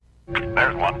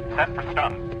There's one. Set for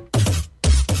stun.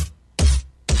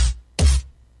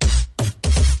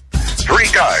 Three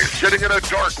guys sitting in a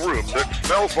dark room that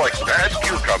smells like bad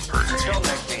cucumbers. Don't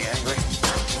make me angry.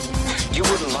 You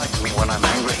wouldn't like me when I'm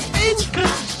angry.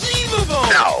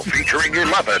 Inconceivable! Now featuring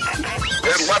 11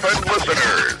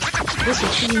 listeners. This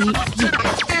is the Unique Geek.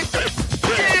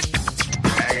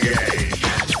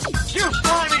 You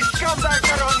slimy scumbag,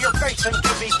 get on your face and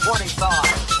give me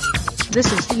 25. This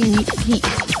is the Unique Geek.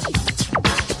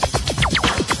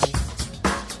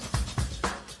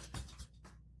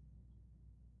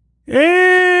 And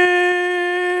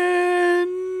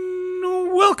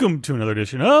welcome to another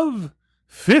edition of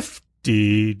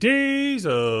 50 Days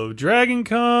of Dragon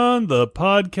Con, the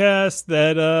podcast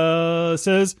that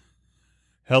says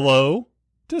hello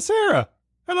to Sarah.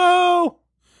 Hello.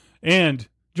 And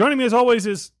joining me as always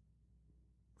is,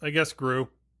 I guess, Gru.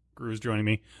 Gru's joining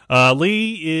me.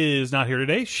 Lee is not here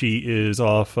today. She is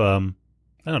off,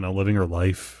 living her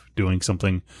life, doing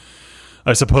something,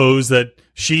 I suppose, that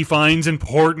she finds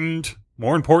important,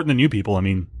 more important than you people. I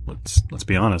mean, let's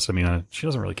be honest. I mean, she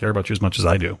doesn't really care about you as much as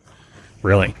I do,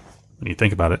 really, when you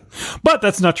think about it. But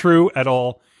that's not true at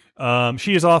all.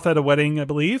 She is off at a wedding, I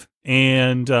believe,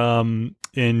 and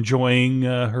enjoying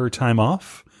her time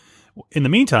off. In the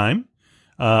meantime,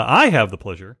 I have the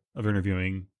pleasure of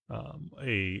interviewing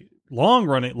a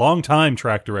long-time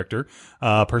track director,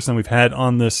 person we've had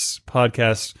on this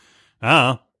podcast,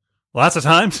 lots of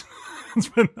times. It's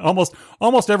been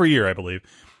almost every year, I believe.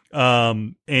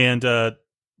 And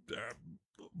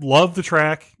love the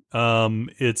track.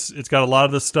 It's got a lot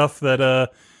of the stuff that,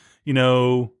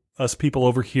 us people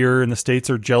over here in the States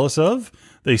are jealous of.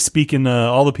 They speak in,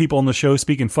 all the people on the show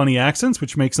speak in funny accents,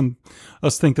 which makes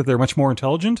us think that they're much more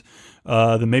intelligent,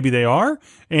 than maybe they are.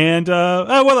 And,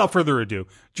 without further ado,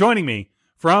 joining me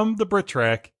from the Brit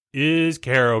Track is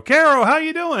Caro. Caro, how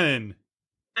you doing?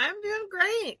 I'm doing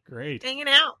great. Great. Hanging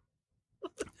out.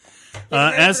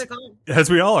 As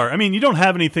we all are. I mean, you don't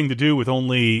have anything to do with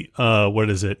only,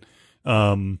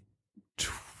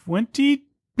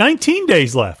 19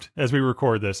 days left as we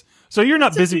record this. So you're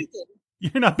not busy.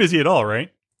 You're not busy at all,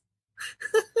 right?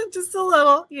 Just a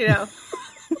little, And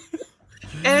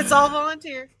it's all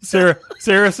volunteer.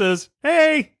 Sarah says,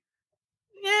 hey.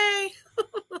 Yay.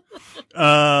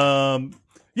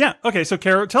 Yeah. Okay. So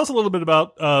Caro, tell us a little bit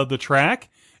about, the track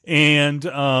and,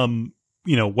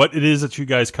 what it is that you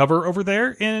guys cover over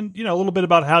there, and a little bit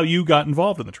about how you got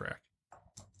involved in the track.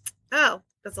 Oh,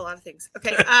 that's a lot of things.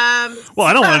 Okay. Well,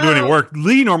 I don't want to do any work.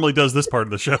 Lee normally does this part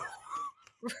of the show.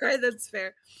 Right, that's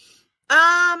fair.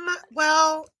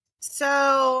 Well,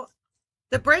 so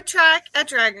the Brit Track at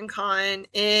Dragon Con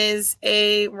is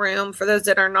a room, for those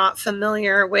that are not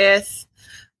familiar with,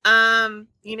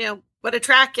 what a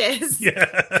track is. Yeah.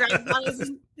 Dragon Con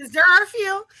is there are a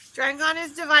few. Dragon Con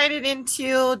is divided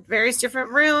into various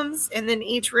different rooms, and then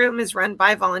each room is run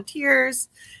by volunteers.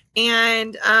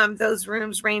 And those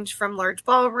rooms range from large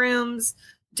ballrooms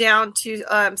down to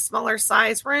smaller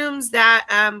size rooms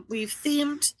that we've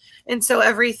themed. And so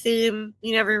every theme,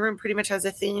 every room pretty much has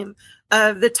a theme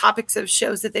of the topics of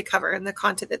shows that they cover and the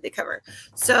content that they cover.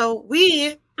 So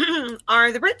we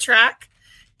are the Brit Track,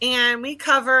 and we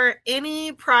cover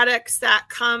any products that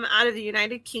come out of the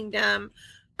United Kingdom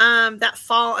that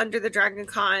fall under the Dragon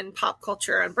Con pop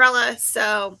culture umbrella.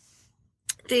 So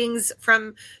things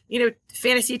from,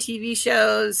 fantasy TV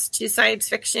shows to science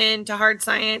fiction to hard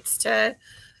science to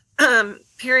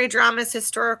period dramas,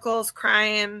 historicals,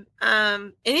 crime,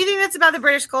 anything that's about the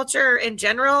British culture in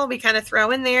general, we kind of throw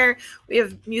in there. We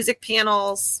have music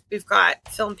panels, we've got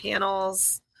film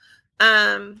panels,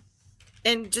 and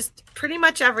just pretty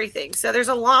much everything. So there's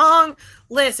a long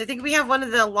list. I think we have one of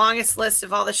the longest lists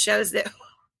of all the shows that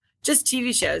just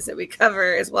TV shows that we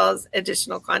cover, as well as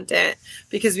additional content,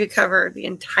 because we cover the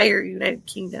entire United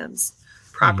Kingdom's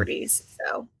properties.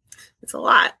 So it's a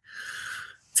lot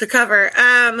to cover.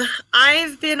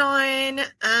 I've been on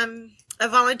a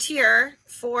volunteer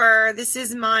this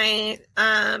is my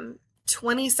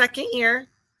 22nd year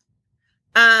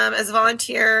as a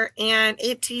volunteer and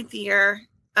 18th year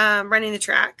running the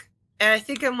track. And I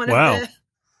think I'm one of the...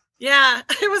 Yeah,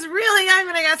 I was really young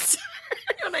when I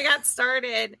got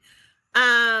started.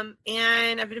 And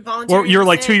I've been volunteering. Well, you're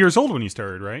like 2 years old when you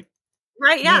started, right?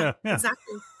 Right. Yeah.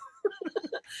 Exactly.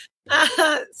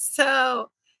 So,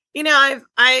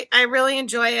 I really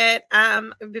enjoy it.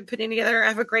 I've been putting together. I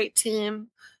have a great team.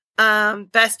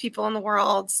 Best people in the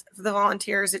world, the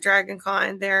volunteers at Dragon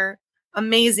Con. They're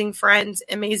amazing friends,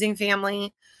 amazing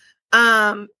family.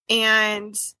 And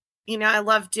I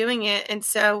love doing it. And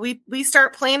so we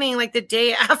start planning like the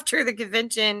day after the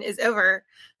convention is over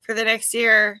for the next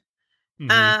year.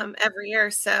 every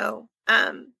year. So,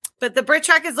 but the Brit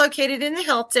Track is located in the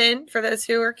Hilton, for those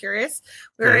who are curious.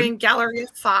 We're in Galleria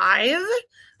 5,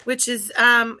 which is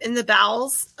in the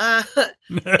bowels.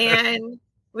 And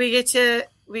we get to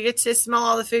smell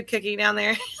all the food cooking down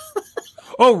there.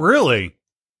 Oh, really?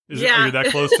 Yeah. You're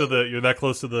that close to the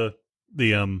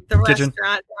kitchen? Restaurant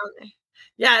down there.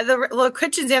 Yeah, the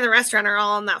kitchens and the restaurant are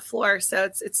all on that floor, so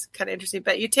it's kind of interesting.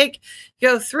 But you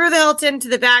go through the Hilton to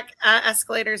the back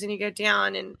escalators, and you go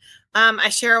down. And I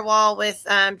share a wall with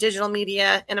digital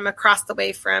media, and I'm across the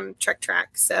way from Trek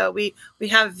Track. So we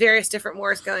have various different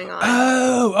wars going on.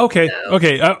 Oh, okay,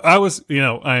 okay. I was,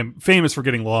 I'm famous for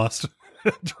getting lost,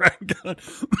 Dragon Con,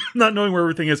 not knowing where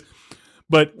everything is.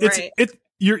 But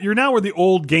you're now where the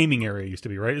old gaming area used to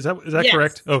be, right? Is that Yes.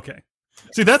 correct? Okay.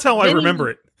 See, that's how I remember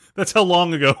it. That's how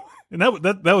long ago, and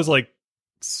that was like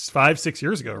 5-6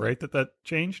 years ago, right? That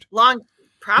changed.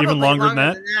 Probably even longer than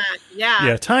that. Yeah.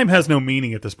 Yeah. Time has no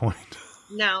meaning at this point.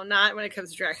 No, not when it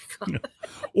comes to Dragon Con.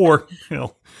 Or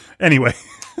anyway.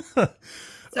 So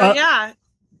yeah,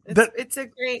 it's a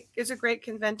great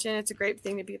convention. It's a great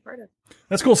thing to be a part of.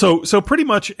 That's cool. So pretty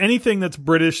much anything that's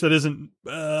British that isn't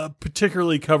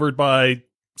particularly covered by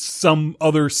some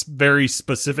other very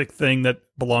specific thing that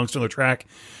belongs to the track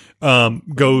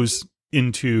goes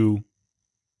into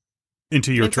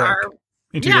your track.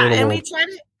 Into your little world.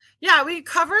 We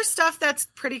cover stuff that's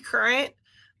pretty current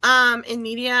in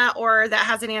media or that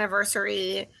has an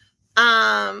anniversary.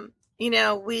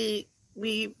 We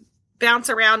bounce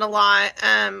around a lot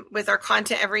with our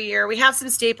content every year. We have some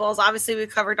staples. Obviously, we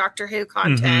cover Doctor Who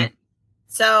content.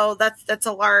 So that's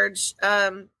a large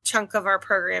chunk of our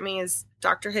programming is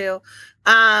Doctor Who.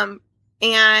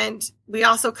 And we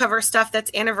also cover stuff that's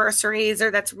anniversaries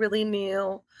or that's really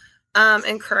new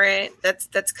and current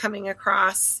that's coming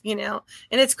across, and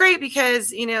it's great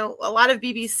because, a lot of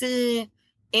BBC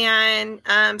and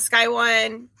Sky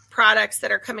One products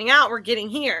that are coming out, we're getting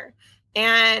here,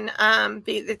 and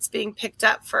it's being picked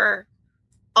up for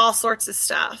all sorts of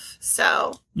stuff.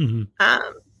 So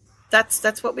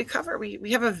that's what we cover.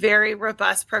 We have a very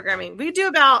robust programming. We do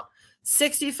about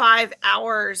 65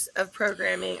 hours of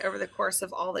programming over the course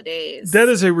of all the days. That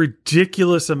is a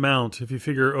ridiculous amount if you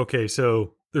figure, okay,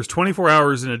 so there's 24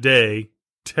 hours in a day.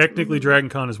 Technically, Dragon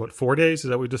Con is what, 4 days? Is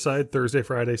that what we decide? Thursday,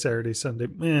 Friday, Saturday, Sunday?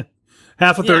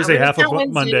 Half of Thursday, half of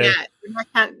Monday.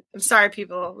 I'm sorry,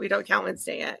 people. We don't count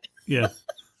Wednesday yet. Yeah.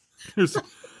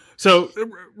 So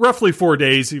roughly 4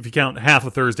 days if you count half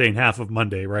of Thursday and half of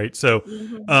Monday, right? So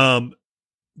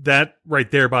that right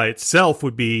there by itself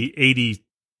would be 80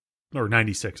 or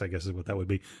 96, I guess is what that would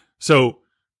be. So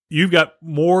you've got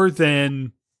more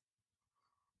than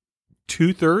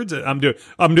 2/3.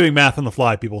 I'm doing math on the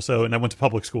fly, people. So, and I went to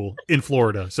public school in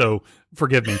Florida, so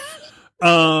forgive me.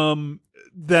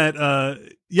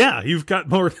 You've got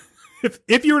more.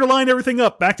 If you were to line everything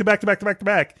up back to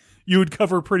back, you would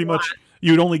cover pretty much.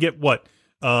 You would only get what,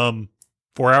 4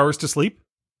 hours to sleep.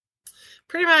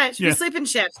 Pretty much. We sleep in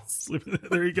shifts.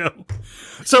 There you go.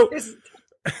 So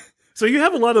you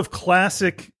have a lot of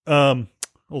classic, we'll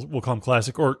call them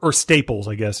classic or staples,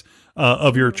 I guess,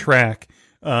 of your track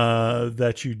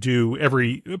that you do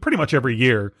pretty much every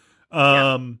year.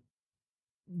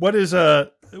 What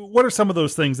are some of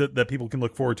those things that people can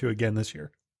look forward to again this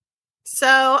year?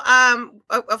 So,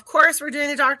 of course, we're doing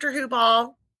the Doctor Who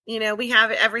ball. We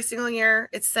have it every single year.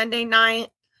 It's Sunday night.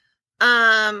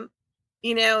 The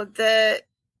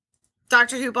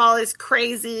Doctor Who ball is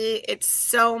crazy. It's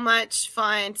so much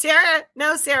fun. Sarah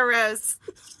Rose.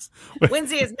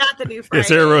 Wednesday is not the new Friday. Yeah,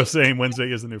 Sarah Rose saying Wednesday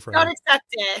is the new Friday. Don't accept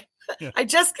it. Yeah. I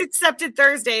just accepted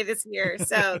Thursday this year.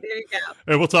 So there you go.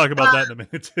 Hey, we'll talk about that in a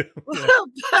minute too. Yeah.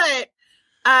 But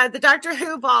the Doctor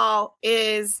Who ball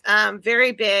is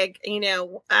very big.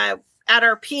 At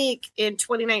our peak in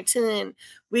 2019,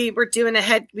 we do a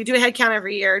head count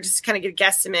every year just to kind of get a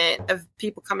guesstimate of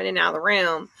people coming in and out of the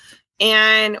room.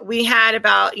 And we had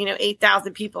about,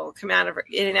 8,000 people come in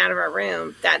and out of our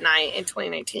room that night in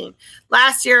 2019.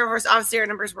 Last year, obviously our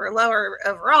numbers were lower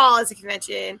overall as a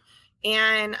convention.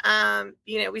 And,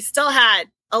 we still had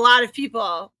a lot of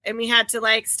people and we had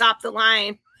to stop the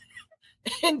line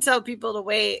and tell people to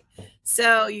wait.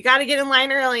 So you got to get in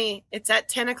line early. It's at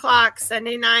 10 o'clock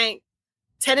Sunday night,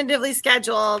 tentatively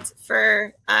scheduled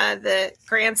for the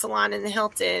Grand Salon in the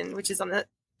Hilton, which is on the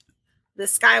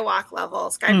Skybridge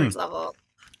level.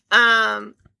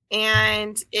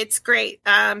 And it's great.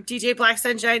 DJ Black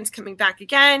Sunshine's coming back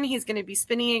again. He's going to be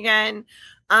spinning again.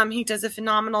 He does a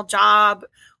phenomenal job.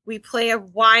 We play a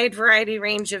wide variety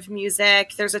range of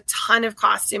music. There's a ton of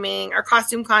costuming. Our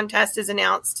costume contest is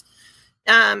announced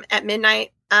at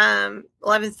midnight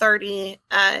 11:30,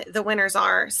 the winners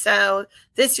are. So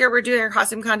this year we're doing our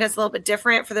costume contest a little bit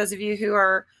different for those of you who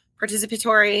are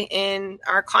participatory in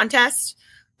our contest.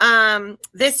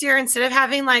 This year, instead of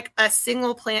having like a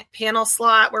single panel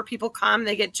slot where people come,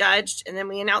 they get judged, and then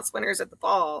we announce winners at the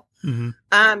ball,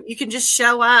 you can just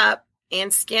show up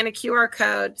and scan a QR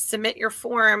code, submit your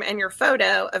form and your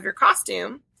photo of your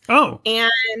costume. Oh.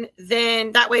 And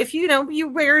then that way, if you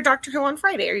wear Doctor Who on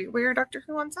Friday, or you wear Doctor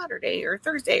Who on Saturday or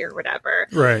Thursday or whatever,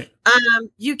 right?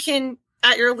 You can,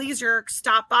 at your leisure,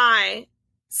 stop by,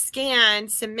 scan,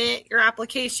 submit your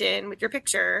application with your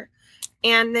picture,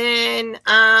 and then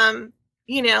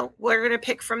we're going to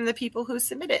pick from the people who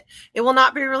submit it. It will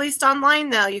not be released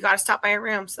online, though. You got to stop by a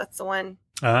room, so that's the one.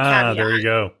 Caveat. There you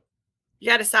go. You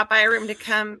got to stop by a room to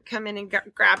come in and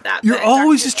grab that. You're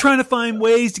always just trying to find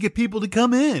ways to get people to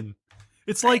come in.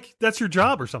 It's like that's your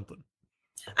job or something.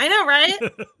 I know, right?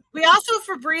 We also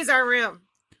Febreze our room,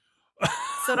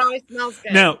 so it always smells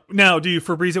good. Now, do you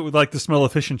Febreze it with like the smell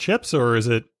of fish and chips, or is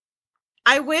it?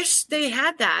 I wish they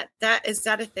had that. Is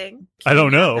that a thing? I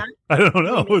don't know.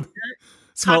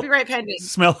 Copyright pending.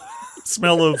 Smell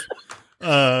of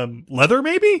leather,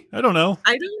 maybe? I don't know.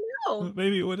 I don't know.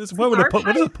 Maybe what does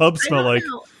a pub smell like?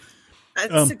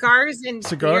 Cigars and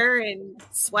beer and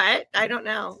sweat. I don't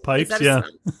know. Pipes, yeah.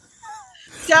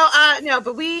 So no,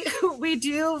 but we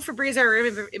do Febreze our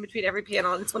room in between every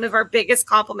panel, and it's one of our biggest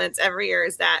compliments every year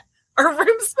is that our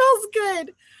room smells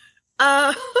good.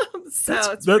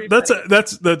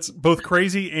 That's both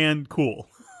crazy and cool.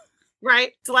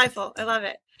 Right, delightful. I love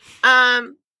it.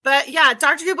 But yeah,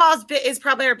 Doctor Who Ball is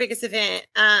probably our biggest event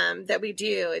that we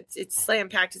do. It's slam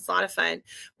packed. It's a lot of fun.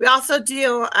 We also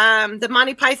do the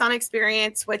Monty Python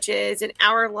Experience, which is an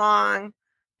hour-long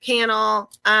panel,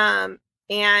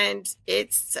 and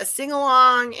it's a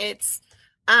sing-along. It's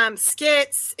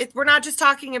skits. We're not just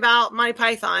talking about Monty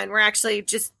Python. We're actually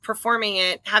just performing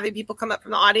it, having people come up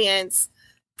from the audience,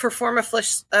 perform a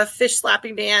fish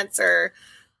slapping dance, or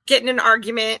get in an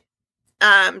argument.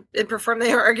 And perform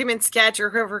the argument sketch, or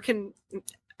whoever can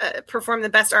perform the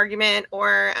best argument,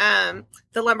 or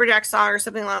the lumberjack song, or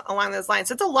something along those lines.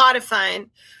 So it's a lot of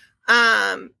fun,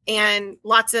 and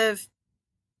lots of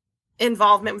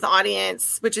involvement with the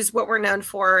audience, which is what we're known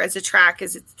for as a track.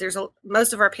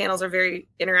 Most of our panels are very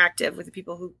interactive with the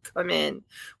people who come in.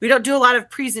 We don't do a lot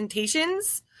of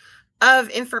presentations of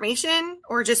information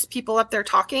or just people up there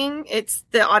talking. It's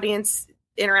the audience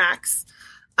interacts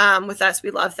with us.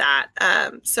 We love that.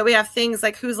 So we have things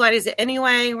like Whose Light Is It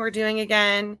Anyway? We're doing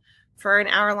again for an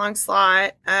hour-long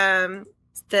slot. The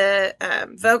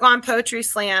Vogon Poetry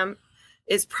Slam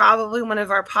is probably one of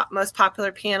our most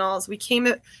popular panels.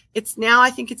 It's now,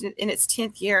 I think it's in its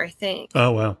 10th year, I think.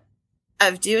 Oh, wow.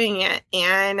 Of doing it.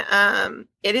 And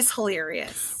it is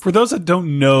hilarious. For those that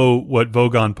don't know what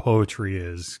Vogon Poetry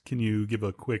is, can you give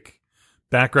a quick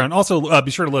background? Also,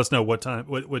 be sure to let us know what time,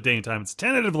 what day and time. It's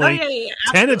tentatively.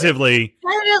 Tentatively,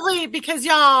 because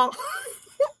y'all,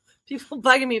 people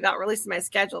bugging me about releasing my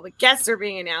schedule, but guests are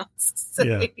being announced, so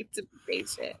they need to be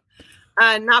patient.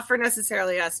 Not for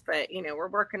necessarily us, but we're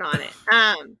working on it.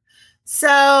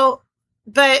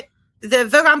 But the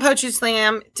Vogon Poetry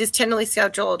Slam is tentatively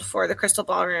scheduled for the Crystal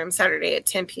Ballroom Saturday at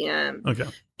 10 p.m. Okay.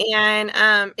 And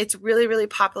it's a really, really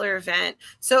popular event.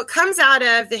 So it comes out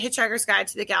of the Hitchhiker's Guide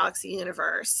to the Galaxy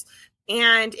universe.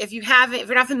 And if you're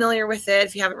not familiar with it,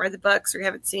 if you haven't read the books or you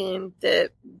haven't seen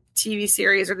the TV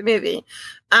series or the movie,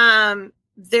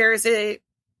 there's a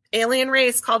alien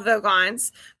race called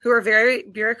Vogons who are very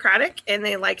bureaucratic, and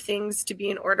they like things to be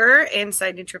in order and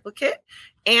signed in triplicate.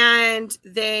 And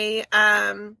they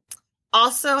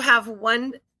also have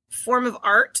one form of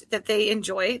art that they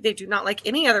enjoy. They do not like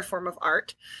any other form of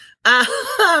art.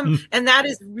 And that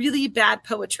is really bad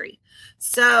poetry.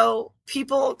 So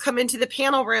people come into the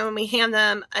panel room and we hand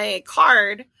them an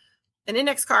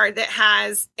index card that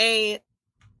has a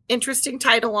interesting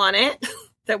title on it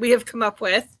that we have come up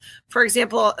with. For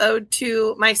example, Ode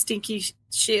to My Stinky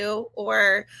Shoe,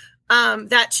 or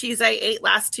That Cheese I Ate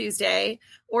Last Tuesday,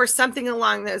 or something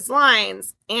along those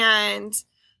lines. And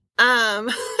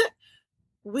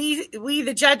we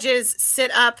the judges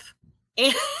sit up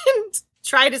and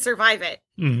try to survive it.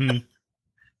 Mm-hmm.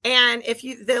 And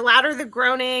the louder the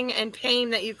groaning and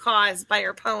pain that you cause by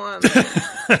your poem,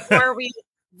 or we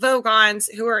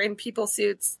Vogons who are in people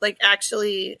suits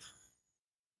actually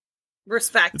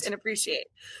respect and appreciate.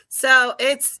 So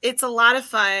it's a lot of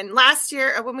fun. Last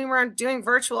year when we were doing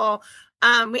virtual,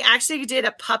 we actually did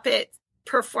a puppet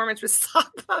performance with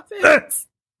sock puppets.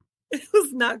 It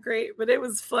was not great, but it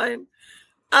was fun.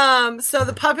 So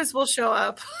the puppets will show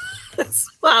up as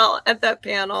well at that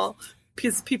panel.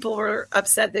 because people were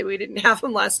upset that we didn't have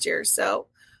them last year. So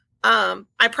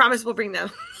I promise we'll bring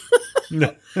them.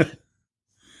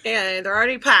 And they're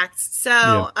already packed.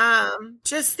 So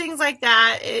just things like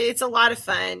that. It's a lot of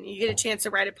fun. You get a chance to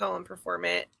write a poem, perform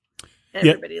it, and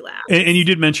everybody laughs. And you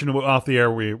did mention off the air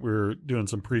we were doing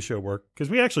some pre-show work, because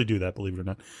we actually do that, believe it or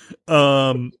not.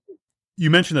 You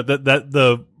mentioned that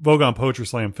the Vogon Poetry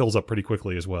Slam fills up pretty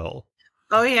quickly as well.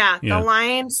 Oh yeah. The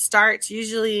line starts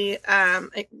usually.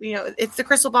 It's the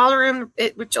Crystal Ballroom,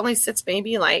 which only sits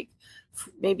maybe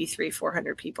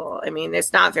 300-400 people. I mean,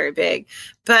 it's not very big,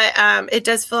 but it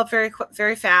does fill up very,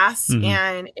 very fast,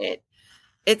 and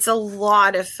it's a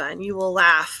lot of fun. You will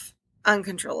laugh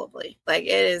uncontrollably. Like, it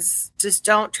is. Just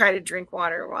don't try to drink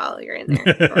water while you're in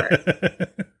there. Or,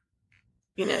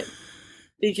 you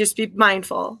just be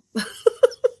mindful. You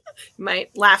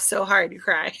might laugh so hard you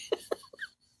cry.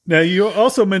 Now, you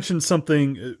also mentioned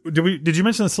something. Did you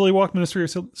mention the Silly Walk Ministry or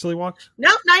Silly Walks?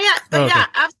 No, not yet. But okay. Yeah,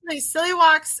 absolutely. Silly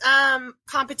Walks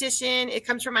competition. It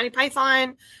comes from Monty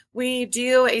Python. We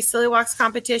do a Silly Walks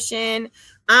competition.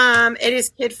 It is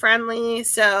kid friendly,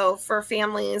 so for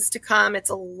families to come,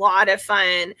 it's a lot of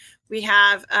fun. We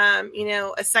have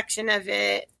a section of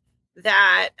it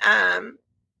that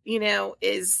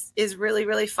is really,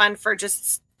 really fun for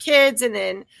just kids, and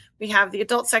then we have the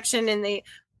adult section, and they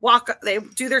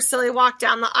do their silly walk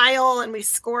down the aisle, and we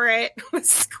score it.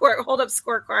 Hold up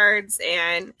scorecards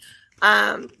and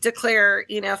declare,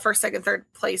 first, second,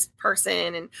 third place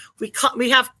person, and we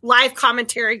have live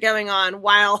commentary going on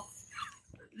while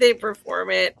they perform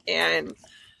it, and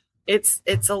it's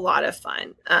a lot of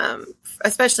fun,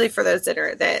 especially for those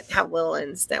that have little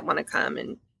ones that want to come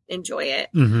and enjoy it.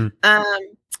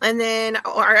 And then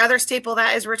our other staple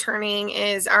that is returning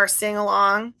is our sing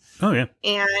along. Oh yeah.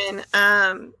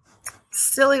 And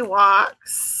Silly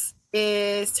Walks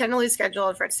is tentatively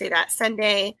scheduled for, say, that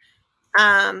Sunday,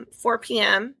 4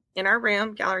 p.m. in our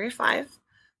room, Gallery 5,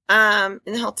 in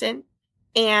the Hilton.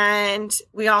 And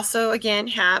we also, again,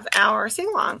 have our sing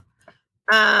along,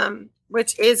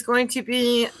 which is going to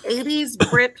be 80s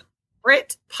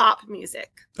Brit pop music.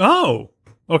 Oh,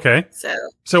 okay.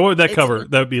 So what would that cover?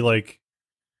 That would be like,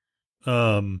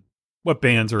 what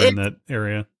bands are in that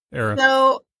era?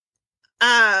 So,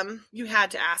 you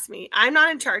had to ask me. I'm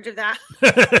not in charge of that.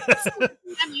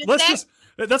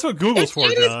 That's what Google's for,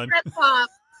 John. Brit pop.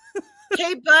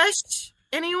 Kate Bush,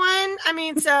 anyone? I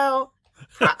mean, so.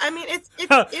 It's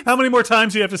how many more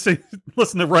times do you have to say,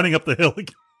 listen to Running Up the Hill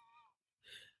again?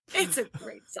 It's a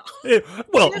great song.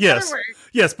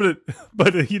 Yes, but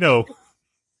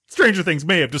Stranger Things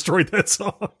may have destroyed that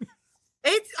song.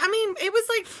 It was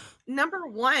like number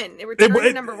one. It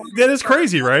returned number one. That is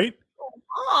crazy, right?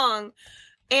 Long.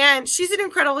 And she's an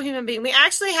incredible human being. We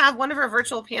actually have one of our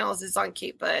virtual panels is on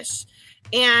Kate Bush,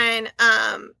 and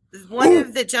one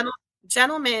of the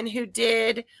gentlemen who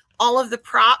did all of the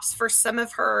props for some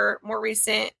of her more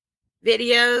recent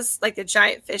videos, like the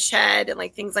giant fish head and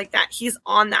like things like that. He's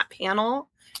on that panel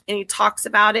and he talks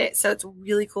about it. So it's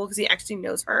really cool because he actually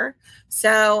knows her.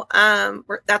 So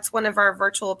that's one of our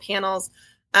virtual panels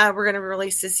we're going to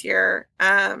release this year.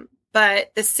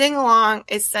 But the sing along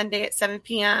is Sunday at 7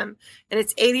 p.m. and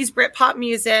it's 80s Britpop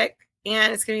music,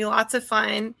 and it's going to be lots of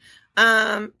fun.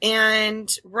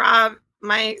 And Rob,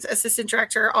 my assistant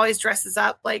director, always dresses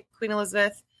up like Queen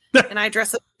Elizabeth. And I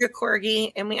dress up like a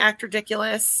corgi, and we act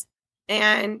ridiculous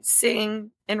and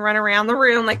sing and run around the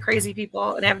room like crazy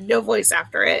people and have no voice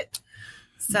after it.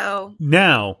 So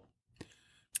now,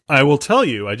 I will tell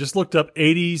you, I just looked up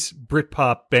 80s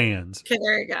Britpop bands. Okay,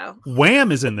 there you go.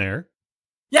 Wham is in there.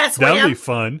 Yes, that Wham. would be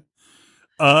fun.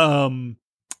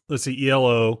 Let's see,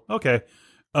 ELO. Okay.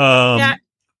 Yeah.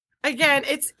 Again,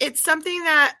 it's something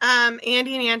that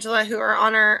Andy and Angela, who are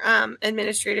on our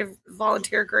administrative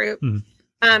volunteer group,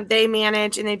 they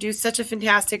manage, and they do such a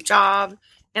fantastic job.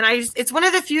 And it's one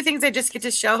of the few things I just get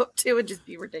to show up to and just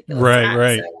be ridiculous.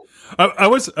 Right. So. I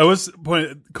was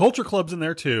pointing, Culture Club's in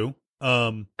there too.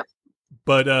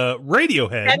 But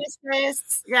Radiohead,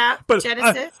 Genesis, yeah, but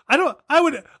Genesis. I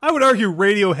would argue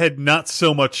Radiohead not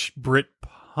so much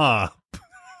Britpop.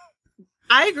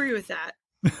 I agree with that.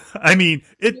 I mean,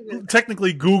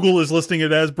 technically Google is listing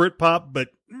it as Britpop, but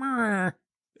and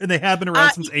they have been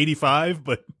around since '85,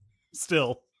 but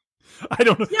still, I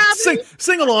don't know. Yeah,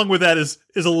 sing along with that is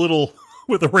a little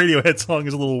with a Radiohead song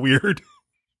is a little weird,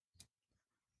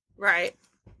 right?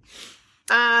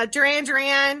 Duran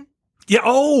Duran. Yeah.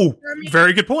 Oh,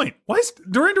 very good point. Why is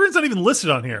Duran Duran's not even listed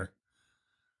on here?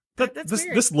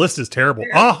 This list is terrible.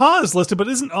 Weird. Aha is listed, but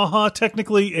isn't Aha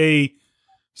technically a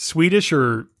Swedish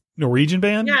or Norwegian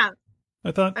band? Yeah.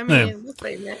 I thought. I mean, we'll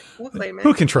claim it.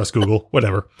 Who can trust Google?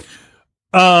 Whatever.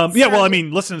 Yeah, So- well, I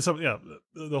mean, listen to some. Yeah,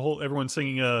 the whole everyone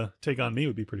singing "Take on Me"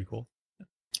 would be pretty cool.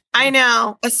 I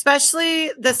know,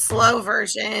 especially the slow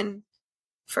version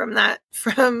from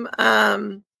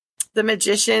The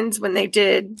Magicians when they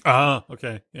did. Ah,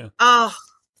 okay, yeah. Oh,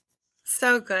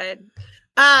 so good.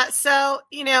 So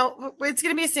it's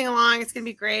gonna be a sing along. It's gonna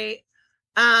be great.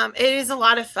 It is a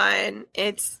lot of fun.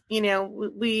 It's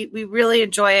we really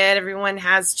enjoy it. Everyone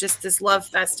has just this love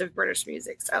fest of British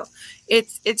music, so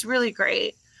it's really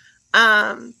great.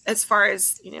 As far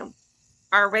as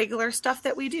our regular stuff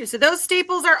that we do, so those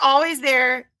staples are always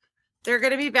there. They're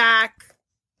going to be back,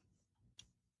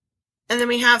 and then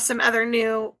we have some other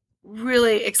new,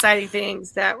 really exciting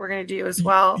things that we're going to do as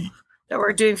well. That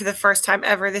we're doing for the first time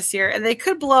ever this year, and they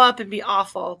could blow up and be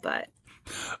awful, but.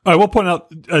 I will point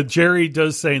out, Jerry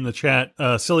does say in the chat,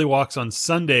 silly walks on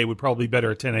Sunday would probably be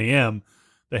better at 10 a.m.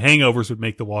 The hangovers would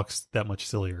make the walks that much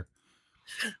sillier.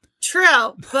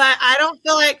 True, but I don't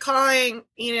feel like calling,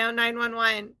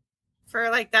 911 for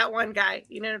like that one guy.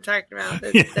 You know what I'm talking about?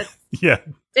 That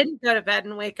didn't go to bed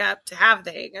and wake up to have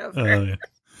the hangover. Yeah.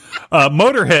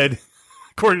 Motorhead,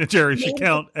 according to Jerry, should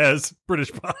count as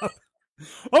British pop.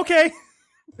 Okay.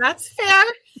 That's fair.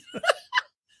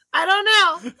 I don't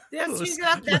know.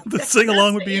 The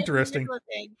sing-along would be interesting.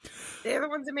 They're the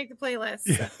ones that make the playlist.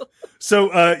 Yeah.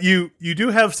 So you do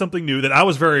have something new that I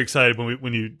was very excited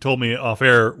when you told me off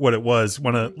air what it was.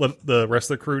 Want to let the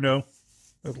rest of the crew know?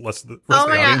 The rest of the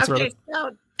audience, God. Okay,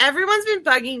 so everyone's been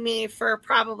bugging me for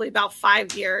probably about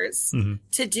 5 years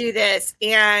to do this.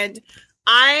 And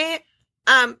I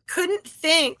couldn't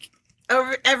think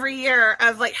over every year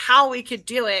of like how we could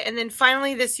do it. And then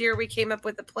finally this year we came up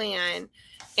with a plan.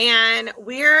 And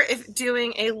we're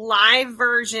doing a live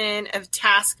version of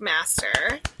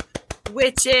Taskmaster,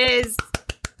 which is,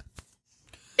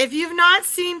 if you've not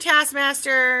seen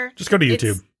Taskmaster, just go to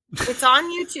YouTube. It's on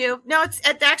YouTube. No, it's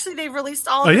actually they've released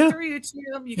all of it through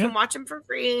YouTube. You can watch them for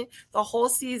free, the whole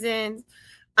season.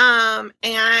 And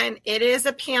it is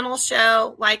a panel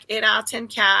show like 8 out of 10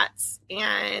 Cats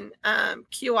and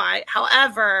QI.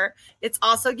 However, it's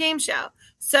also a game show.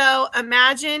 So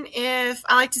imagine if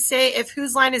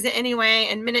Whose Line Is It Anyway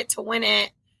and Minute to Win It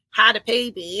had a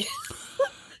baby.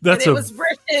 That's it was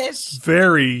British.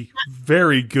 Very,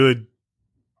 very good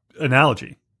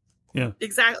analogy. Yeah.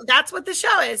 Exactly. That's what the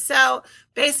show is. So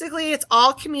basically it's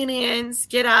all comedians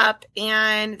get up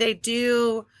and they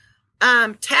do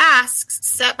tasks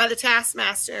set by the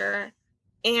Taskmaster.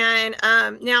 And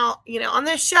now, on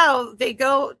this show, they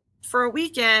go for a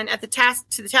weekend to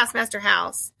the Taskmaster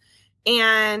house.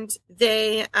 And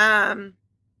they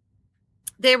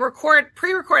pre-record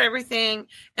everything,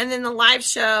 and then the live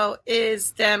show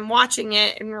is them watching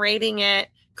it and rating it,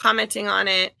 commenting on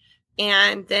it,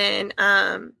 and then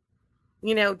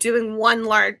doing one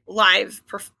large live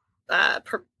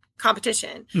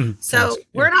competition. So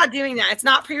we're not doing that. It's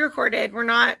not pre-recorded. We're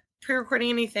not pre-recording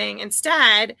anything.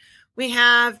 Instead, we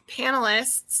have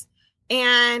panelists.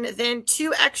 And then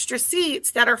 2 extra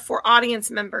seats that are for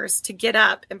audience members to get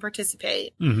up and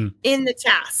participate in the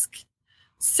task.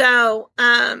 So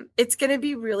it's going to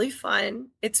be really fun.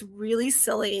 It's really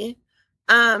silly.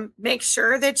 Make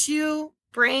sure that you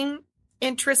bring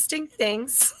interesting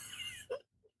things.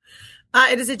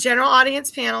 It is a general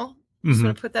audience panel. Just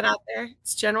want to put that out there.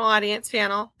 It's general audience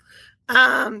panel.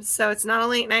 So it's not a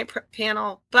late night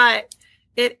panel, but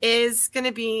it is going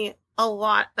to be a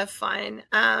lot of fun.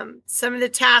 Some of the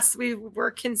tasks we were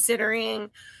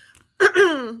considering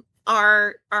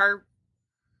are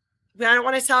I don't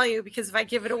want to tell you because if I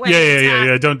give it away,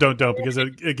 yeah. Don't because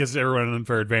it gives everyone an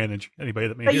unfair advantage. Anybody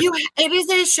that may. But it is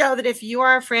a show that if you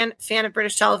are a fan of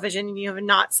British television and you have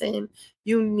not seen,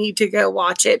 you need to go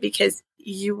watch it because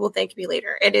you will thank me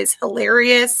later. It is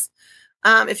hilarious.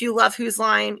 If you love Whose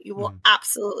Line, you will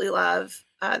absolutely love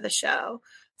the show.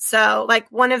 So like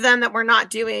one of them that we're not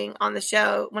doing on the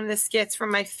show, one of the skits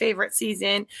from my favorite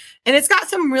season, and it's got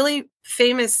some really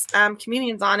famous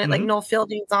comedians on it, like Noel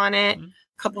Fielding's on it, a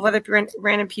couple of other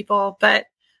random people, but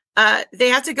they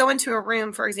have to go into a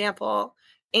room, for example,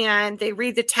 and they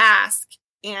read the task,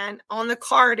 and on the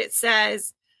card it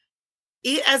says,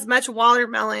 eat as much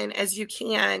watermelon as you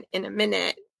can in a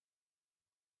minute.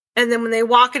 And then when they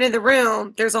walk into the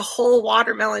room, there's a whole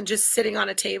watermelon just sitting on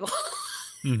a table.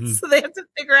 So they have to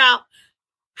figure out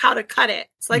how to cut it.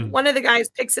 It's like one of the guys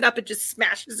picks it up and just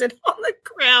smashes it on the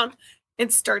ground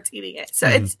and starts eating it. So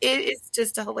it's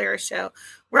just a hilarious show.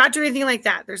 We're not doing anything like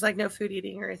that. There's like no food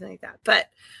eating or anything like that. But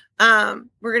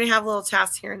we're going to have little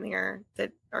tasks here and there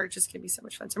that are just going to be so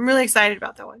much fun. So I'm really excited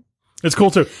about that one. It's cool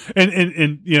too.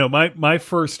 And my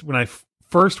first, when I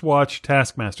first watched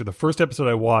Taskmaster, the first episode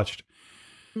I watched,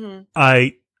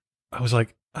 I was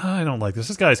like, I don't like this.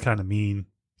 This guy's kind of mean.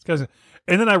 And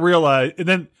then I realized, and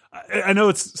then I know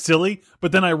it's silly,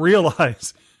 but then I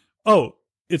realized, oh,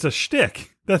 it's a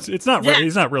shtick. It's not really,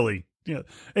 he's not really, and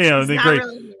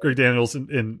then Greg Daniels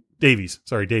and Davies.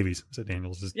 Sorry, Davies. I said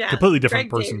Daniels is completely different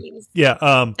Greg person. Davies. Yeah.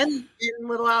 And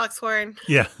little Alex Horn.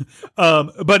 Yeah.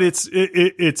 But it's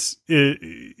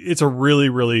a really,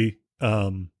 really,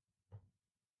 I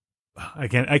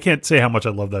can't say how much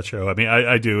I love that show. I mean,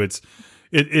 I do. It's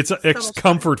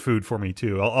comfort food for me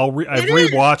too. I've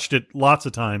rewatched it lots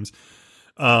of times.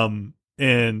 And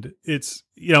it's,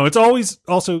 it's always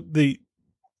also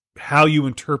how you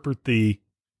interpret the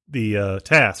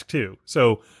task too.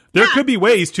 So there could be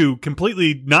ways to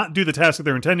completely not do the task that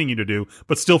they're intending you to do,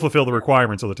 but still fulfill the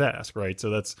requirements of the task, right? So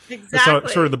that's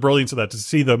sort of the brilliance of that, to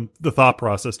see the thought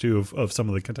process too of some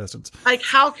of the contestants. Like,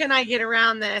 how can I get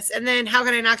around this? And then how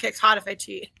can I not get caught if I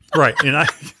cheat? Right. And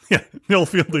Neil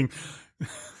Fielding,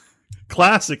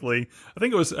 classically, I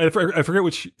think it was, I forget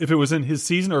if it was in his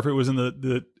season or if it was in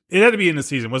it had to be in the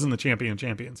season, wasn't the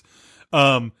Champions.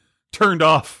 Turned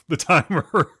off the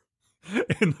timer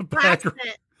in the background.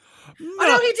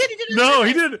 No, he did. He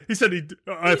did. He said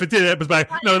if it did, it was back.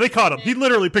 No, they caught him. He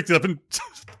literally picked it up and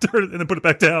turned it and then put it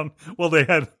back down while they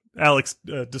had Alex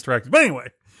distracted. But anyway,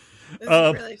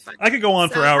 really fun. I could go on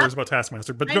for hours about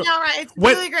Taskmaster. But I know, right? It's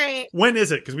really great. When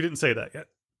is it? Because we didn't say that yet.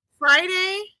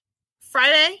 Friday,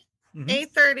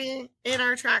 8:30 in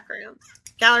our track room,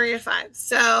 Gallery of 5.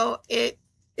 So it's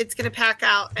going to pack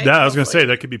out. Yeah, I was going to say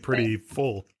that could be pretty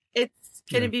full. It's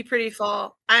going to be pretty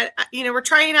full. We're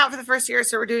trying it out for the first year,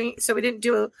 so we didn't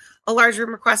do a large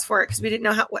room request for it because we didn't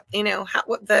know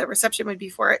what the reception would be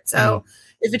for it. So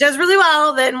if it does really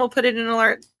well, then we'll put it in a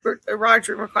large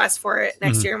room request for it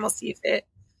next year, and we'll see if it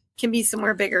can be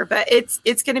somewhere bigger. But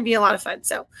it's going to be a lot of fun.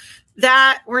 So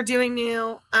that we're doing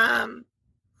new, and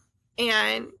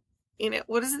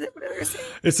what is it? What are they saying?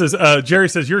 It says Jerry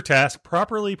says your task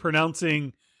properly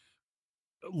pronouncing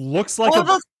looks like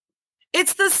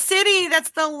it's the city that's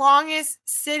the longest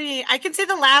city. I can say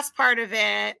the last part of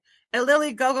it.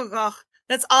 Lily Gogogoch.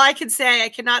 That's all I can say. I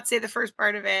cannot say the first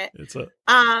part of it. It's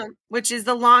which is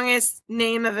the longest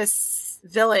name of a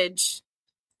village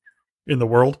in the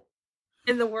world.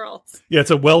 Yeah,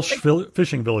 it's a Welsh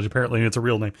fishing village apparently, and it's a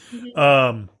real name. Really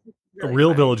a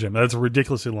real village name. That's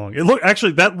ridiculously long.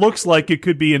 That looks like it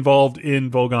could be involved in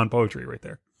Vogon poetry right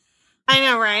there. I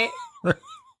know, right?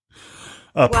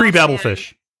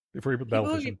 Pre-Babelfish. Before People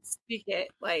who speak it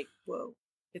like, whoa,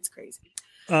 it's crazy.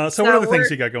 So what other things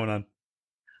you got going on?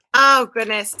 Oh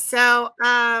goodness! So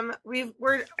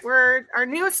we're our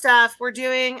newest stuff. We're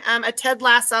doing a Ted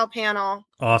Lasso panel.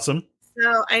 Awesome.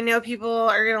 So I know people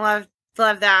are gonna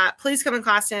love that. Please come in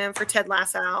costume for Ted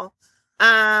Lasso.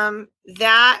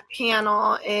 That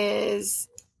panel is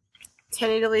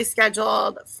tentatively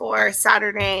scheduled for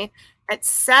Saturday at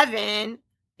 7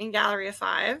 in Gallery of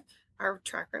 5, our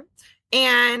track room.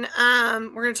 And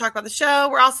we're going to talk about the show.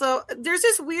 We're also, there's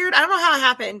this weird, I don't know how it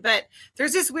happened, but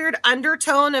there's this weird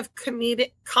undertone of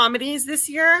comedies this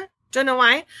year. Don't know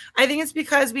why. I think it's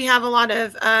because we have a lot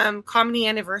of comedy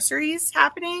anniversaries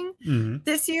happening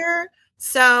this year.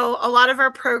 So a lot of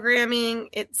our programming,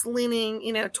 it's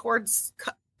leaning, towards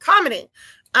comedy,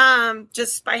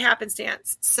 just by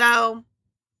happenstance. So,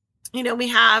 we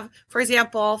have, for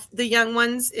example, The Young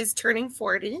Ones is turning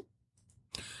 40.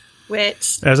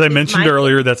 Which, as I mentioned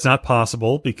earlier, that's not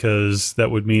possible because that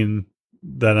would mean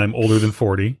that I'm older than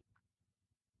 40.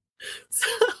 So,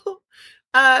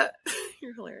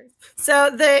 you're hilarious. So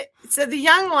the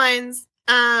Young Ones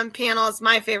panel is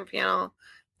my favorite panel,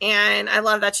 and I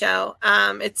love that show.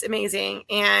 It's amazing,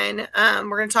 and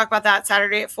we're going to talk about that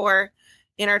Saturday at 4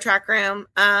 in our track room.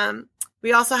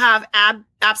 We also have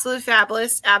Absolute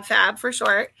Fabulous, AbFab for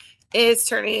short, is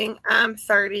turning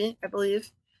 30, I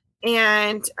believe.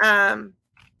 And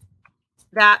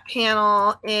that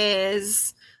panel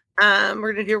is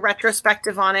we're going to do a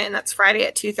retrospective on it, and that's Friday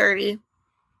at 2:30.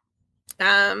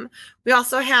 We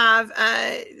also have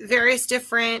various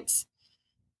different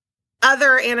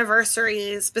other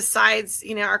anniversaries besides,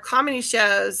 our comedy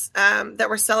shows that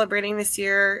we're celebrating this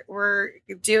year. We're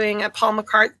doing a Paul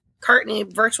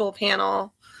McCartney virtual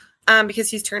panel because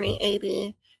he's turning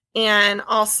 80. And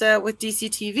also with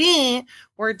DCTV,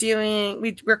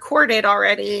 we recorded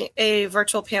already a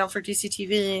virtual panel for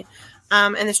DCTV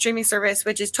and the streaming service,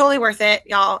 which is totally worth it,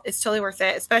 y'all. It's totally worth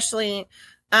it, especially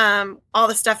all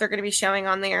the stuff they're going to be showing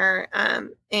on there.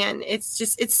 And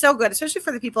it's so good, especially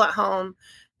for the people at home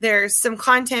there's some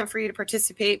content for you to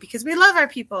participate because we love our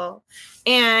people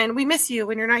and we miss you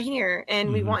when you're not here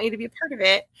and we want you to be a part of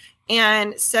it.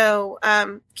 And so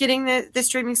getting the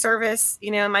streaming service,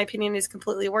 in my opinion, is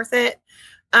completely worth it.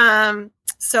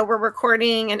 So we're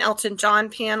recording an Elton John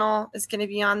panel is going to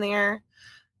be on there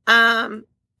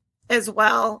as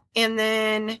well. And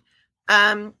then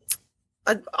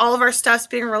all of our stuff's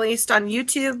being released on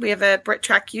YouTube. We have a Brit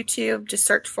Track YouTube. Just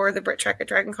search for the Brit Track at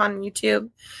DragonCon on YouTube,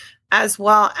 as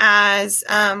well as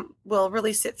we'll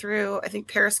release it through, I think,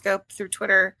 Periscope, through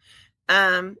Twitter,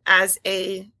 as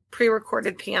a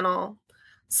pre-recorded panel.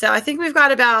 So I think we've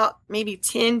got about maybe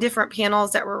 10 different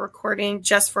panels that we're recording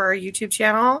just for our YouTube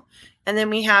channel. And then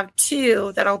we have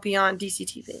 2 that'll be on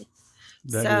DCTV.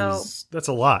 That's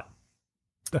a lot.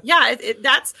 Yeah,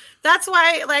 that's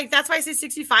why I say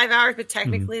 65 hours, but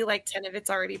technically 10 of it's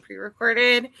already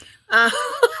pre-recorded.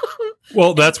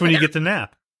 Well, that's when you get the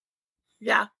nap.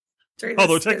 Yeah.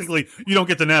 Although technically you don't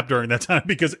get the nap during that time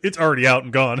because it's already out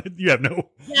and gone. You have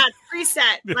no. Yeah, it's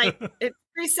preset. It's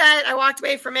preset. I walked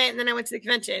away from it and then I went to the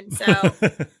convention. So,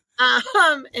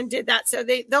 and did that. So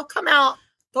they'll come out.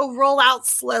 They'll roll out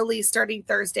slowly starting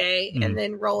Thursday and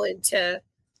then roll into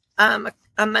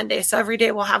a Monday. So every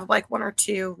day we'll have 1 or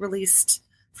 2 released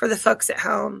for the folks at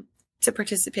home to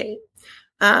participate.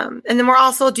 And then we'll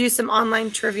also do some online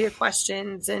trivia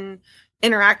questions and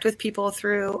interact with people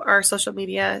through our social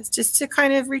media just to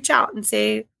kind of reach out and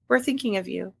say, we're thinking of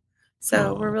you.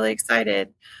 So we're really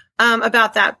excited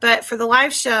about that. But for the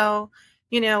live show,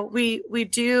 we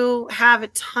do have a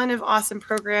ton of awesome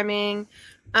programming.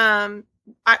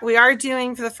 We are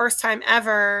doing for the first time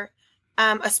ever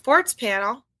a sports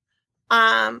panel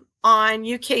on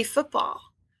UK football.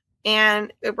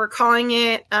 And we're calling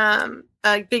it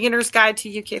a beginner's guide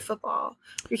to UK football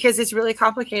because it's really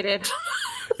complicated.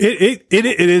 It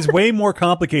is way more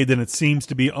complicated than it seems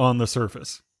to be on the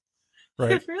surface,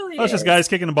 right? It really is. Just guys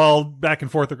kicking the ball back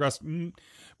and forth across.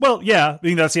 Well, yeah, I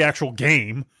mean that's the actual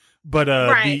game, but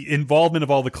the involvement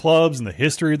of all the clubs and the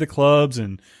history of the clubs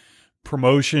and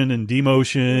promotion and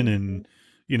demotion and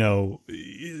all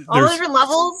the different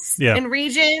levels and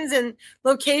regions and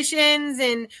locations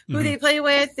and who they play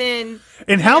with and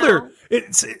how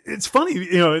it's funny,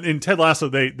 in Ted Lasso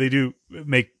they do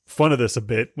make fun of this a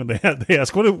bit when they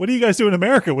ask what do you guys do in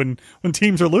America when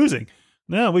teams are losing?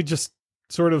 No, we just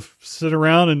sort of sit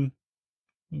around and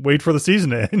wait for the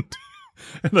season to end.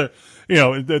 And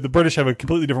the British have a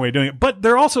completely different way of doing it, but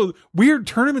there are also weird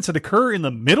tournaments that occur in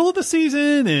the middle of the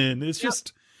season, and it's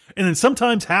just. And then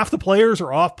sometimes half the players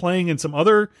are off playing in some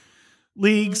other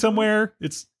league somewhere.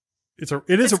 It's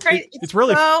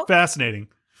really fascinating.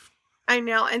 I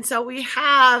know. And so we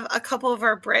have a couple of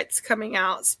our Brits coming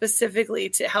out specifically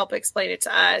to help explain it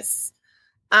to us.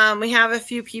 We have a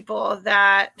few people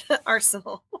that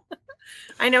Arsenal.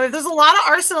 I know there's a lot of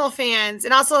Arsenal fans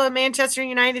and also a Manchester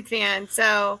United fan.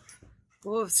 So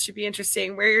this should be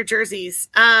interesting. Wear your jerseys.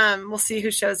 We'll see who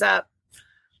shows up.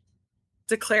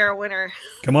 Declare a winner.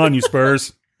 Come on, you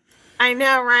Spurs. I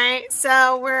know, right?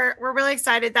 So we're really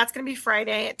excited. That's going to be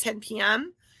Friday at 10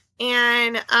 p.m.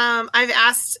 And I've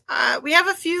asked, we have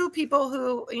a few people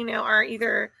who, are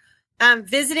either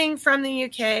visiting from the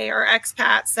UK or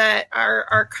expats that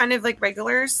are kind of like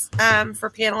regulars for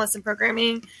panelists and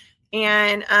programming.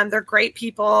 And they're great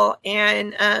people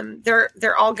and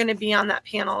they're all going to be on that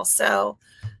panel. So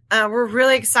we're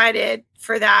really excited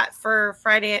for that for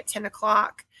Friday at 10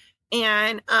 o'clock.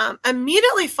 And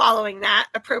immediately following that,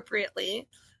 appropriately,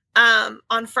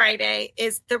 on Friday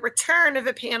is the return of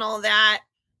a panel that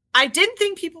I didn't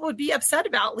think people would be upset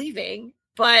about leaving,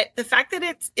 but the fact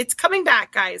that it's coming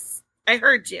back, guys, I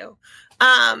heard you,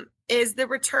 is the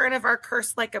return of our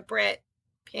Curse Like a Brit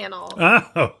panel,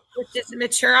 which is a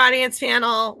mature audience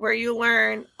panel where you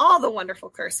learn all the wonderful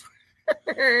curse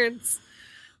words.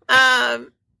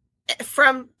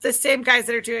 From the same guys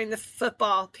that are doing the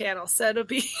football panel. So it'll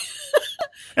be...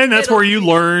 and that's where you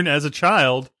learn as a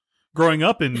child growing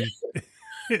up in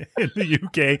the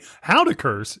UK how to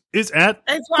curse is at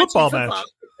football match.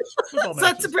 So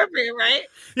that's appropriate, right?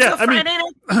 Yeah, so Friday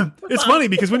night it's funny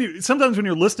because sometimes when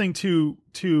you're listening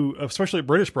to especially a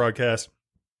British broadcast,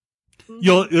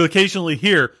 you'll occasionally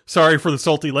hear "sorry for the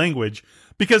salty language"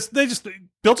 because they'll just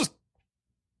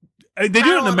they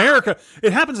do it in America.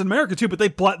 It happens in America too, but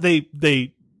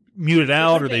they mute it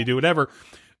out or they do whatever.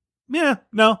 Yeah,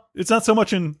 no, it's not so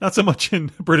much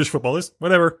in British football. It's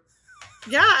whatever.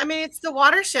 Yeah, I mean it's the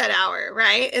watershed hour,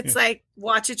 right? It's like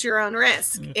watch at your own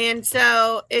risk, and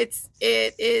so it's a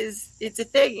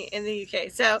thing in the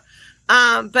UK. So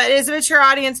But it's a mature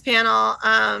audience panel.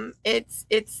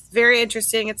 It's very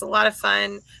interesting. It's a lot of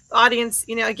fun. The audience,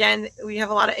 again, we have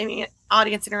a lot of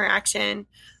audience interaction.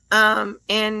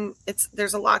 And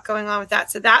there's a lot going on with that.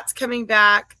 So that's coming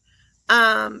back.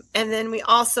 And then we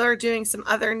also are doing some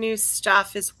other new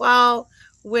stuff as well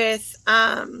with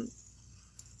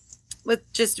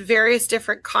just various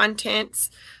different contents.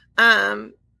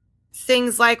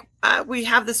 Things like we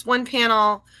have this one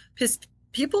panel because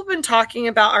people have been talking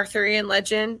about Arthurian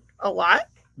legend a lot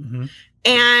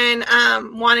and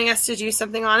wanting us to do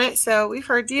something on it. So we've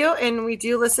heard you, and we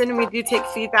do listen, and we do take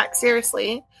feedback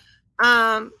seriously.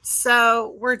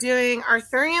 So we're doing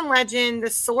Arthurian legend, the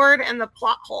sword and the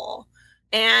plot hole.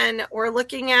 And we're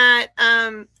looking at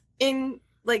in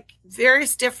like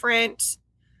various different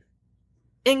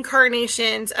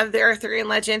incarnations of the Arthurian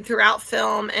legend throughout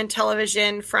film and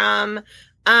television, from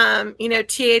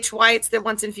T.H. White's The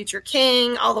Once and Future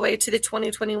King all the way to the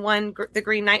 2021 The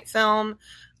Green Knight film,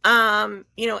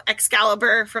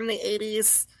 Excalibur from the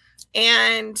 80s,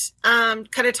 and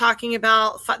kind of talking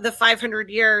about the 500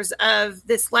 years of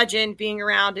this legend being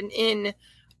around and in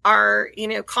our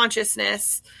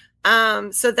consciousness.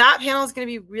 So that panel is going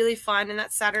to be really fun, and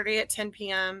that's Saturday at 10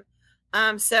 p.m.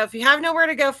 So if you have nowhere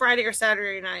to go Friday or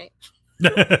Saturday night,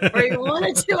 or you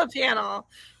want to do a panel,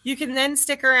 you can then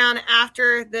stick around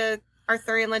after the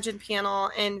Arthurian Legend panel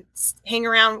and hang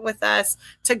around with us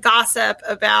to gossip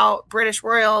about British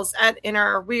royals in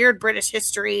our Weird British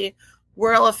History,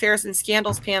 Royal Affairs and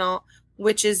Scandals panel,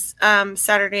 which is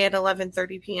Saturday at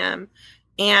 11:30 p.m.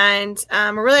 And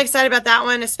we're really excited about that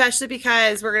one, especially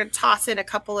because we're going to toss in a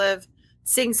couple of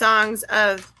sing-songs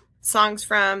of songs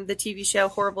from the TV show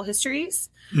Horrible Histories,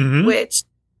 which,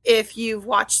 if you've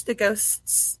watched the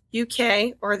Ghosts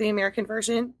UK or the American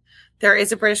version, there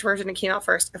is a British version that came out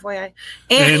first, FYI.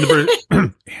 And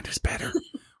and it's better.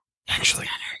 Actually,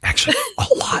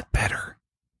 a lot better.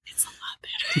 It's a lot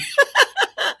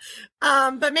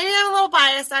better. But maybe I'm a little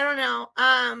biased. I don't know.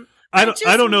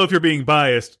 I don't know if you're being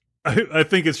biased. I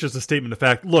think it's just a statement of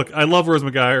fact. Look, I love Rose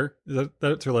McGuire.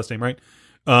 That's her last name, right?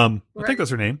 I think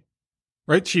that's her name,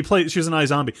 right? She's an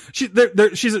iZombie.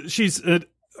 She's an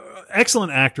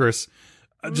excellent actress.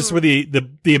 Just with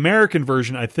the American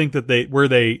version, I think that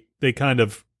they kind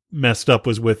of messed up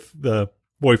was with the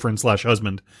boyfriend /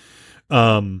 husband.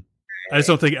 I just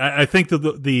don't think. I think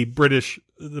that the British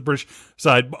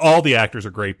side, all the actors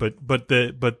are great, but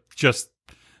just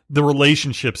the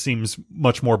relationship seems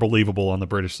much more believable on the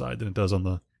British side than it does on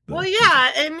the well,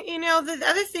 yeah, and the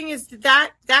other thing is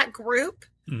that group,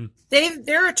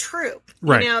 they're a troupe,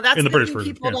 right? That's in the British thing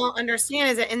version, people don't understand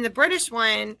is that in the British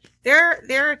one, they're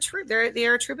a troupe.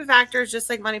 They're a troupe of actors, just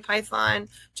like Monty Python,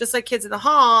 just like Kids in the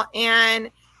Hall, and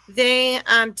they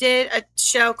did a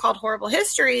show called Horrible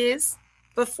Histories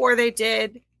before they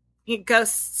did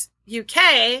Ghosts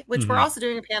UK, which we're also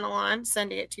doing a panel on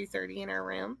Sunday at 2:30 in our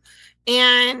room.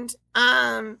 And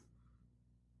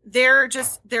they're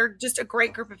just a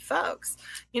great group of folks.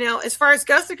 As far as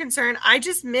ghosts are concerned, I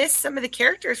just miss some of the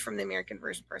characters from the American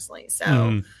version personally.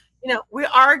 So, we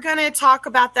are going to talk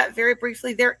about that very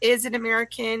briefly. There is an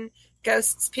American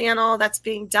Ghosts panel that's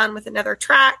being done with another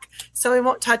track, so we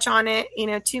won't touch on it,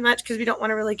 too much because we don't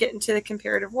want to really get into the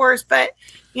comparative wars. But,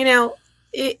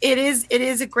 it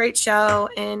is a great show,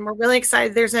 and we're really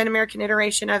excited there's an American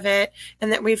iteration of it,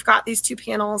 and that we've got these two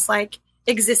panels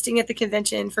existing at the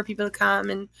convention for people to come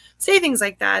and say things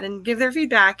like that and give their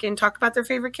feedback and talk about their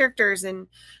favorite characters and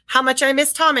how much I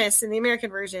miss Thomas in the American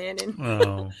version.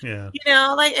 And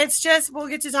it's just, we'll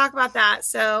get to talk about that.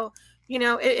 So,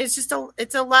 it's just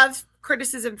it's a love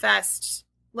criticism fest,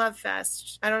 love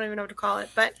fest. I don't even know what to call it,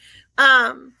 but,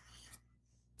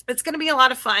 it's going to be a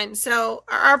lot of fun. So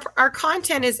our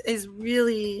content is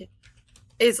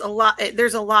a lot.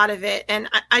 There's a lot of it. And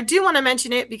I do want to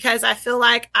mention it because I feel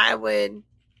like I would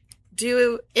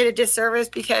do it a disservice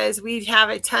because we have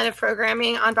a ton of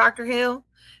programming on Doctor Who,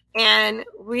 and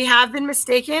we have been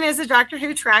mistaken as a Doctor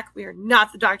Who track. We are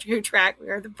not the Doctor Who track. We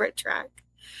are the Brit track.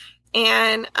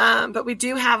 And, but we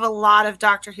do have a lot of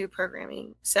Doctor Who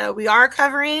programming. So we are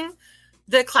covering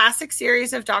the classic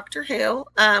series of Doctor Who.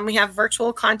 We have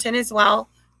virtual content as well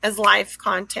as live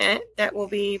content that will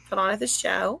be put on at the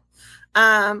show.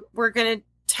 We're going to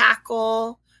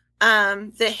tackle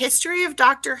the history of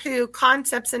Doctor Who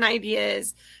concepts and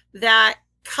ideas that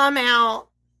come out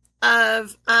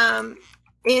of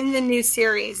in the new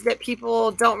series that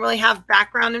people don't really have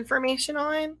background information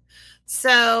on.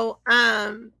 So,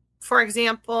 for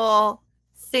example,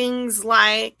 things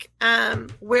like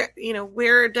where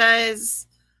does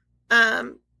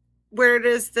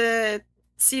the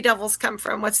sea devils come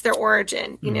from? What's their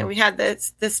origin? You know, we had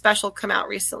this special come out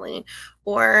recently,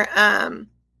 or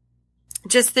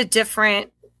just the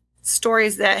different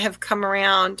stories that have come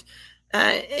around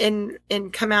and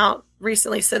come out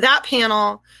recently. So that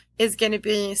panel is going to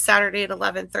be Saturday at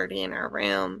 11:30 in our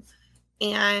room.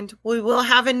 And we will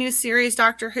have a new series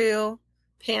Doctor Who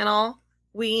panel.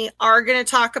 We are going to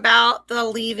talk about the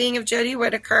leaving of Jodie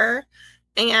Whittaker,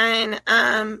 and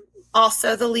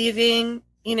also the leaving,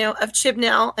 you know, of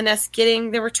Chibnall, and us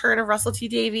getting the return of Russell T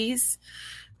Davies,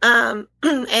 and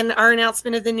our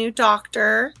announcement of the new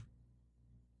Doctor,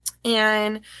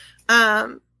 and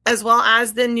as well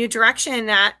as the new direction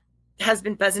that has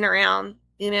been buzzing around,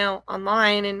 you know,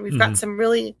 online. And we've got some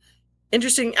really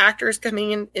interesting actors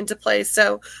coming into play.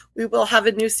 So we will have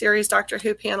a new series Doctor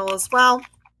Who panel as well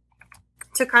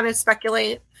to kind of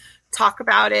speculate, talk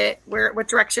about it, what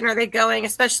direction are they going,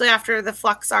 especially after the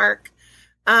Flux arc.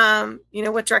 You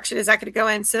know, what direction is that going to go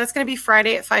in? So that's going to be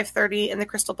Friday at 5:30 in the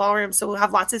Crystal Ballroom. So we'll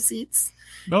have lots of seats.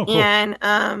 Oh, cool.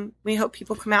 And we hope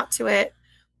people come out to it.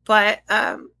 But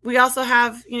we also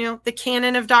have, you know, the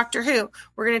canon of Doctor Who.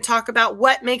 We're going to talk about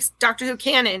what makes Doctor Who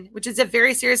canon, which is a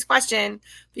very serious question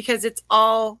because it's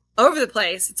all over the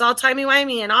place. It's all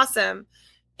timey-wimey and awesome.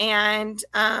 And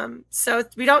so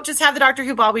we don't just have the Doctor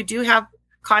Who ball. We do have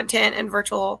content and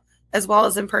virtual as well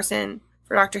as in person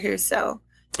for Doctor Who. So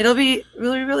it'll be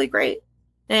really, really great.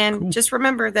 And just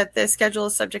remember that the schedule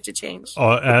is subject to change.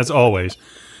 As always.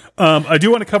 I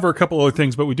do want to cover a couple other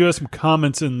things, but we do have some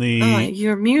comments in the... Oh,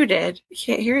 you're muted. I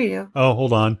can't hear you. Oh,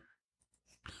 hold on.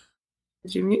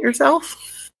 Did you mute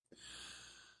yourself?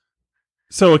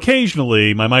 So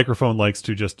occasionally my microphone likes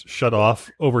to just shut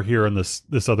off over here on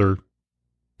this other...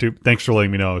 Thanks for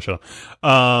letting me know. Shut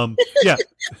up. Yeah,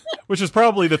 which is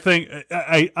probably the thing.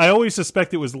 I always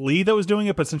suspect it was Lee that was doing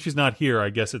it, but since she's not here, I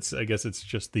guess it's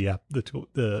just the app.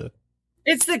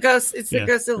 It's the ghost. It's the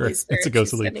ghost of Lee. It's the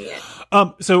ghost of Lee.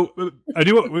 So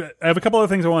I have a couple other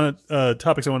things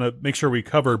topics I want to make sure we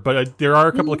cover, but there are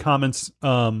a couple of comments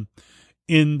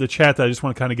in the chat that I just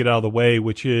want to kind of get out of the way,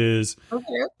 which is,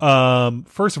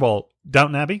 first of all,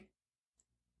 Downton Abbey.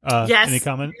 Yes. Any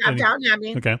comment? Downton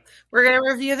Abbey. Okay. We're going to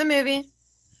review the movie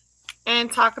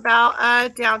and talk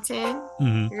about Downton.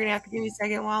 You're going to have to give me a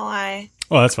second while I...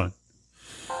 Oh, that's fine.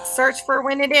 Search for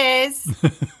when it is.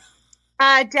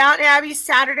 Downton Abbey,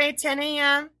 Saturday, 10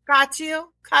 a.m. Got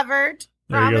you covered.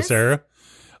 There you go, Sarah.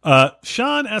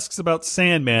 Sean asks about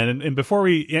Sandman, and before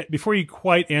you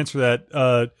quite answer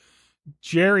that,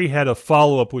 Jerry had a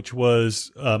follow-up, which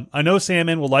was, I know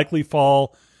Sandman will likely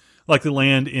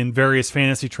land in various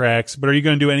fantasy tracks, but are you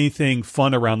going to do anything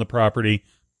fun around the property?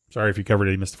 Sorry if you covered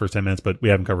it. You missed the first 10 minutes, but we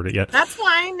haven't covered it yet. That's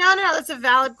fine. No, that's a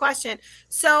valid question.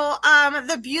 So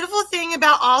the beautiful thing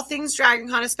about all things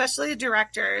DragonCon, especially the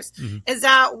directors, is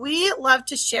that we love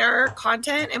to share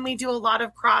content, and we do a lot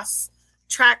of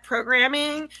cross-track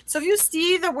programming. So if you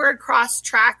see the word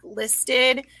cross-track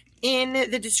listed in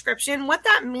the description, what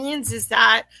that means is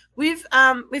that we've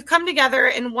come together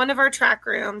in one of our track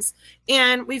rooms,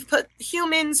 and we've put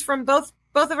humans from both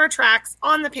of our tracks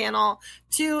on the panel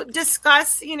to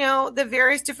discuss, you know, the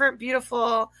various different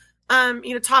beautiful,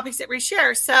 topics that we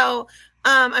share. So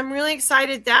I'm really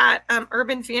excited that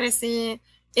Urban Fantasy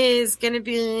is going to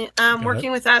be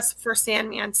working with us for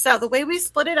Sandman. So the way we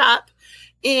split it up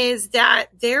is that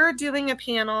they're doing a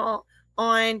panel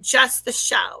on just the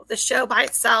show by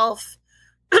itself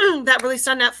that released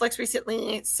on Netflix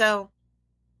recently. So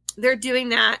they're doing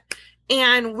that.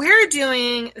 And we're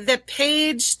doing the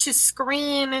page to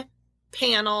screen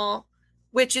panel,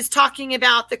 which is talking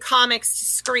about the comics to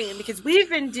screen, because we've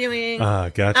been doing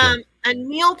gotcha. A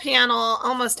Neil panel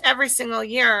almost every single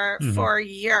year for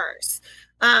years.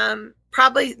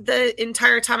 Probably the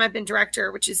entire time I've been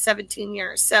director, which is 17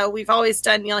 years. So we've always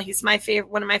done Neil. He's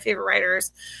one of my favorite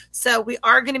writers. So we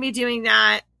are going to be doing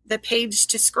that, the page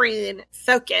to screen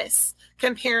focus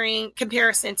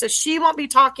comparison. So she won't be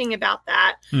talking about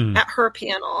that at her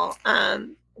panel.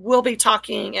 We'll be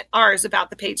talking at ours about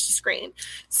the page to screen.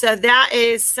 So that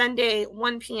is Sunday,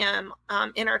 1 p.m.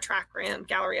 In our track room,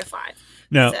 Gallery of 5.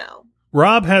 Now,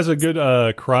 Rob has a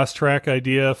good cross-track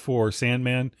idea for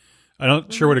Sandman. I'm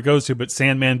not sure what it goes to, but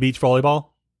Sandman Beach Volleyball.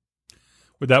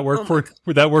 Would that work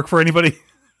Would that work for anybody?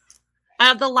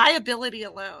 The liability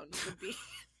alone would be.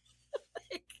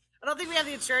 I don't think we have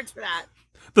the insurance for that.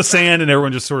 The sand, and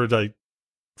everyone just sort of like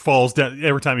falls down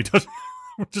every time he touches.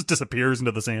 Just disappears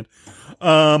into the sand.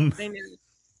 But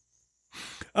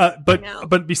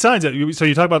besides that, so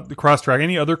you talk about the cross track.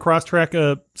 Any other cross track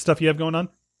stuff you have going on?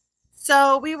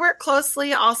 So we work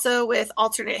closely also with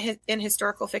alternate in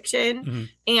historical fiction,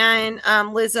 and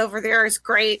Liz over there is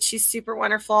great. She's super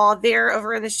wonderful. They're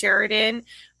over in the Sheridan,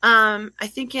 I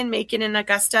think in Macon and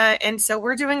Augusta, and so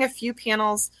we're doing a few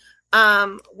panels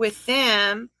with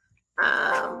them.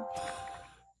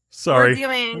 Sorry, we're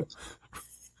doing.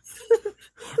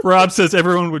 Rob says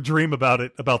everyone would dream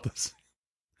about this.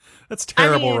 That's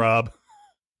terrible, Rob.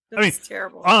 That's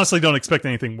terrible. Honestly, don't expect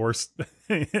anything worse,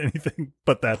 anything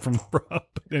but that from Rob.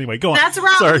 But anyway, go on. That's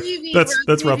Rob Sorry. Levy.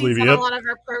 That's Rob Levy. On Yep. a lot of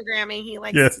our programming, he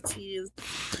likes to tease.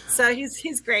 So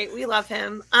he's great. We love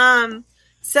him.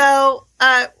 So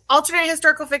alternate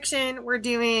historical fiction, we're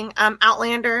doing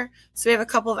Outlander. So we have a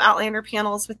couple of Outlander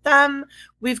panels with them.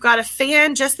 We've got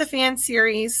just the fan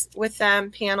series with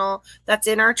them panel that's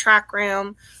in our track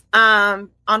room on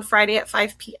Friday at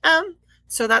 5 p.m.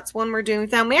 So that's one we're doing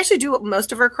with them. We actually do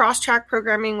most of our cross-track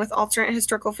programming with alternate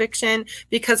historical fiction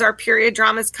because our period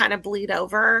dramas kind of bleed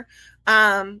over.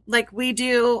 Like we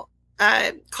do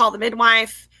Call the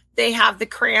Midwife. They have The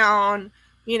Crown.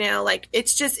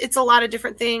 It's a lot of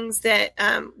different things that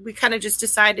we kind of just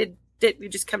decided that we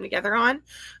just come together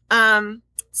on.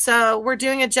 So we're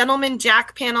doing a Gentleman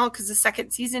Jack panel because the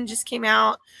second season just came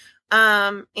out.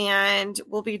 And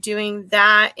we'll be doing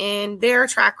that in their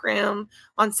track room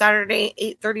on Saturday,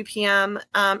 8:30 p.m.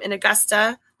 In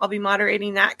Augusta. I'll be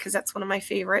moderating that because that's one of my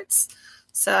favorites.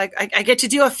 So I get to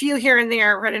do a few here and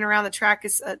there running around the track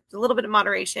is a little bit of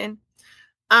moderation.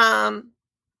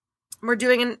 We're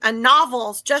doing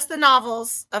just the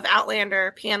novels of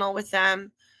Outlander panel with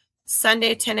them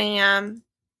Sunday, 10 a.m.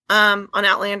 On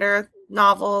Outlander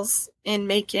novels in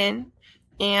Macon.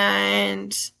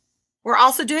 And we're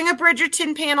also doing a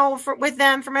Bridgerton panel with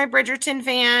them for my Bridgerton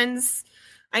fans.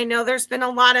 I know there's been a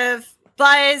lot of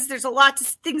buzz. There's a lot of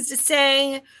things to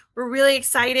say. We're really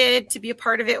excited to be a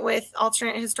part of it with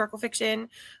alternate historical fiction.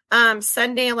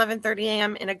 Sunday, 11:30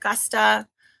 a.m. in Augusta.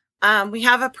 We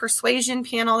have a persuasion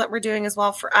panel that we're doing as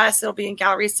well for us. It'll be in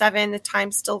Gallery 7. The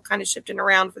time's still kind of shifting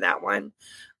around for that one.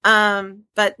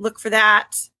 But look for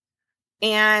that.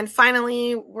 And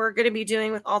finally, we're going to be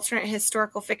doing with alternate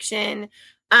historical fiction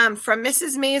from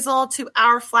Mrs. Maisel to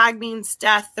Our Flag Means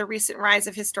Death, the recent rise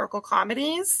of historical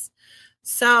comedies.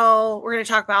 So we're going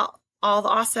to talk about all the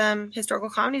awesome historical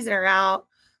comedies that are out.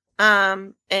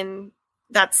 And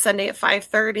that's Sunday at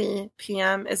 5:30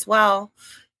 p.m. as well.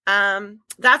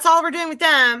 That's all we're doing with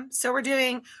them. So we're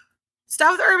doing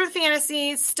stuff with urban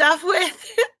fantasy, stuff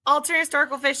with alternate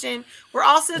historical fiction. We're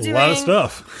also doing a lot of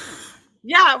stuff.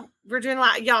 Yeah, we're doing a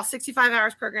lot. Y'all, 65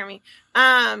 hours programming.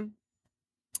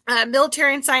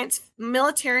 Military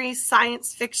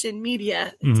science fiction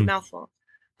media. It's a mouthful.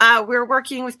 We're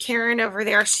working with Karen over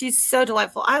there. She's so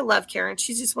delightful. I love Karen.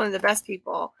 She's just one of the best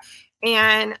people.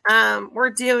 And we're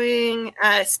doing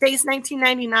Space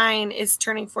 1999 is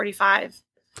turning 45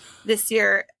 this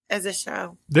year as a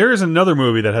show. There is another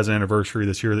movie that has an anniversary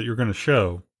this year that you're going to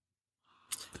show.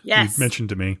 Yes. You mentioned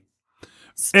to me.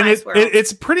 Spice and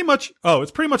it's pretty much on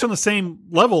the same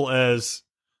level as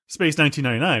Space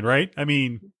 1999, right? I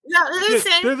mean, no, they're the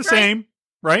same. They're the same,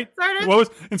 right? Sort of.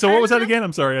 What was that again?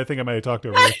 I'm sorry. I think I might have talked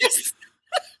over it.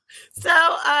 So,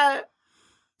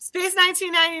 Space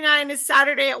 1999 is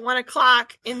Saturday at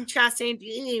 1:00 in Chastain,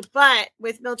 DE, but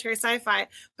with military sci-fi.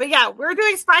 But yeah, we're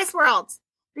doing Spice Worlds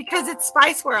because it's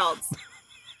Spice Worlds.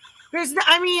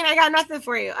 I got nothing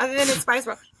for you other than it's Spice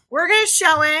World. We're going to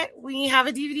show it. We have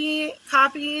a DVD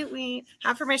copy. We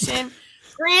have permission.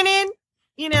 Granted,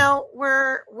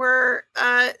 we're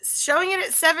showing it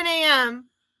at 7 a.m.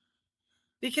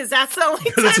 because that's the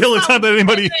only time that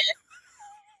anybody.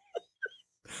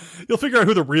 You'll figure out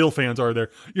who the real fans are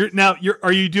there.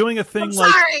 Are you doing a thing like?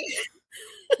 Sorry.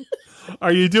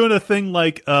 Are you doing a thing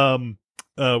like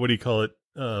what do you call it?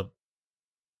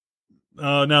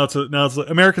 Now it's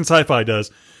American Sci-Fi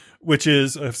does, which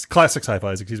is classic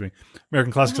sci-fi. Excuse me,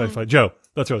 American classic sci-fi. Joe,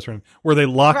 that's what I was trying. Where they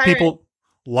lock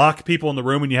people in the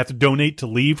room, and you have to donate to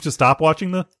leave to stop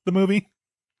watching the movie.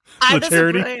 That's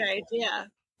charity. A brilliant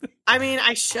idea.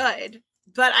 I should.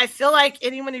 But I feel like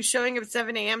anyone who's showing up at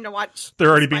 7 a.m. to watch,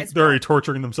 they're already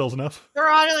torturing themselves enough. They're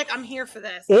already like, I'm here for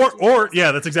this. Or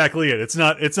yeah, that's exactly it. It's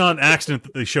not an accident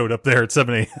that they showed up there at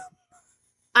 7 a.m.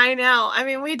 I know.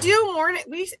 We do morning.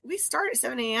 We start at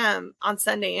 7 a.m. on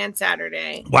Sunday and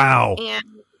Saturday. Wow.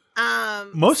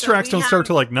 And most tracks don't start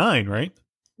till like 9, right?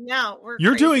 No,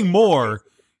 you're doing more.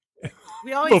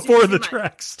 We always before the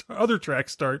other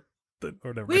tracks start.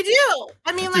 Whatever. We do.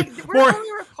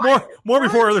 We're more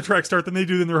before other tracks start than they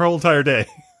do in their whole entire day.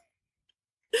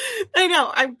 I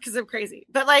know, because I'm crazy,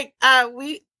 but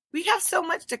we have so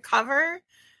much to cover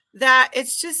that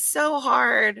it's just so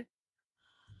hard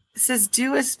It says,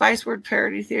 do a Spice World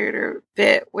parody theater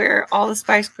bit where all the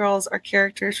Spice Girls are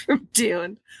characters from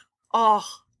Dune. Oh,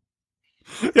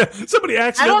 Yeah, somebody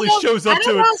accidentally know- shows I up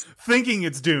don't to it know. thinking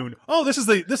it's Dune. Oh, this is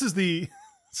the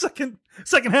second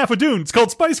half of Dune. It's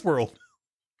called Spice World.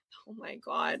 oh my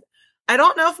God. I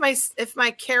don't know if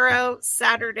my Caro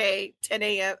Saturday 10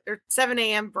 a.m. or 7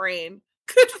 a.m. brain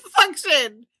could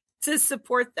function to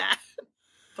support that.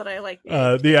 But I like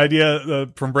it. The idea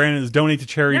from Brandon is donate to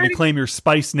charity to Nerdy- claim your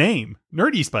Spice name.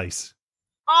 Nerdy Spice.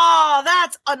 Oh,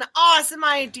 that's an awesome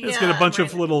idea. It's got a bunch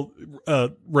of little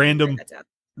random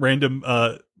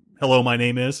hello, my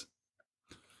name is.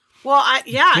 Well,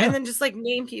 Yeah. and then just like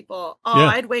name people. Oh, Yeah.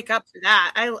 I'd wake up for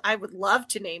that. I would love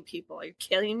to name people. Are you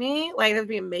kidding me? Like, that'd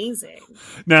be amazing.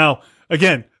 Now,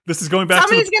 again, this is going back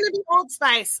Somebody's to gonna be Old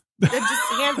Spice.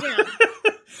 Just hands down.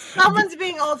 Someone's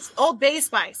being Old Bay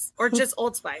Spice or just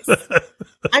Old Spice.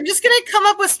 I'm just gonna come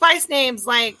up with spice names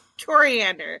like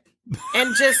coriander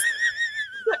and just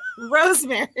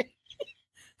rosemary.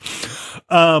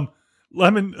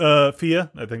 Lemon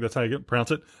Fia, I think that's how you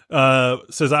pronounce it,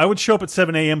 says, I would show up at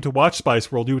 7 a.m. to watch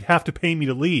Spice World. You would have to pay me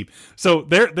to leave. So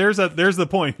there's the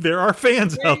point. There are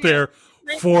fans out there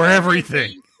for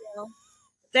everything.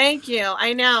 Thank you.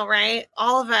 I know, right?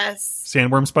 All of us.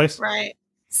 Sandworm Spice? Right.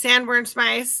 Sandworm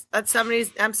Spice. That's somebody's.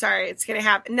 I'm sorry. It's going to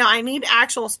happen. No, I need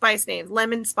actual spice names.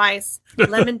 Lemon Spice,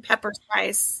 Lemon Pepper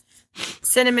Spice,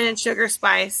 Cinnamon and Sugar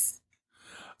Spice.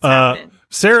 It's happening.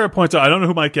 Sarah points out, I don't know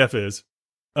who Mike F is,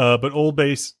 but Old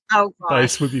Base Oh, gosh.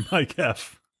 Spice would be Mike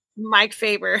F. Mike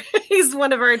Faber. He's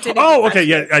one of our attending Oh, okay.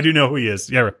 Yeah, professionals. I do know who he is.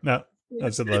 Yeah, no, I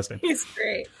said the last name. He's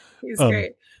great. He's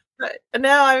great. But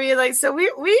no, I mean, like, so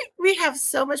we have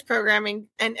so much programming,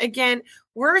 and again,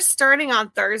 we're starting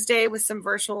on Thursday with some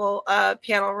virtual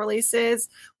panel releases.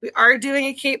 We are doing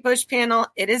a Kate Bush panel.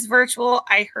 It is virtual.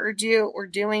 I heard you. We're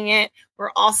doing it.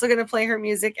 We're also going to play her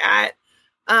music at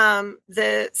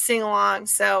the sing along,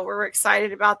 so we're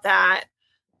excited about that.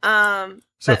 So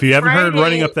But if you haven't heard Friday-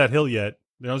 Running Up That Hill yet,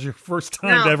 that was your first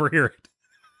time No. to ever hear it.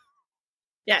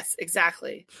 Yes,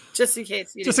 exactly. Just in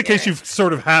case you Just in didn't case hear it. you've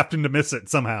sort of happened to miss it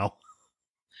somehow.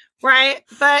 Right.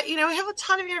 But, we have a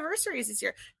ton of anniversaries this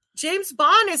year. James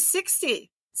Bond is 60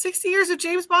 years of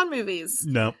James Bond movies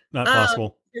No, not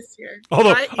possible. this year.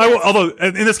 Although, But, yes. although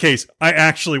in this case, I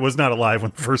actually was not alive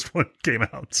when the first one came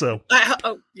out. So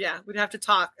We'd have to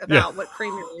talk about what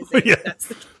creamery is. Yeah. That's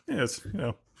the- yes,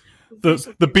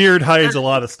 the beard hides a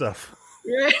lot of stuff.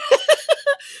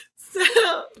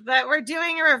 So, but we're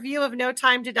doing a review of No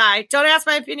Time to Die. Don't ask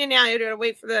my opinion now. You're going to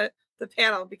wait for the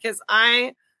panel, because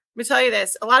let me tell you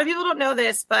this. A lot of people don't know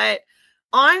this, but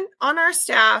on our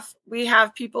staff, we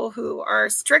have people who are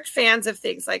strict fans of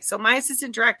things like, so my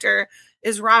assistant director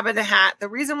is Robin the Hat. The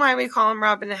reason why we call him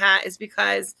Robin the Hat is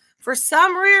because for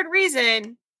some weird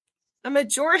reason, a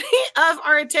majority of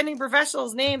our attending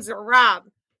professionals' names are Rob.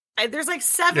 There's like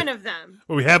 7 of them.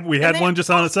 Well, we had they- one just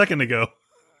on a second ago.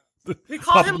 We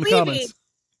call Pop him in the Levy. comments.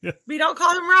 Yeah. We don't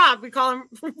call him Rob. We call him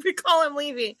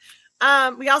Levy.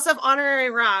 We also have honorary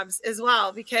Robs as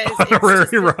well, because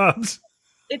Honorary Robs.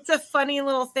 it's a funny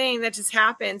little thing that just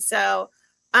happened. So,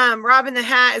 Robin the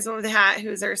Hat is one of the Hat,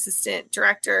 who's our assistant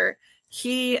director.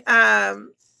 He is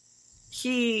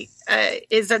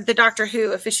the Doctor Who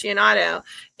aficionado,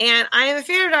 and I am a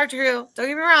fan of Doctor Who. Don't get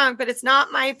me wrong, but it's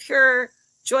not my pure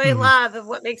joy and love of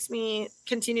what makes me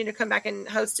continue to come back and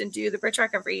host and do the Brit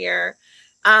Track every year.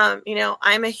 I'm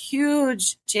a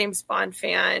huge James Bond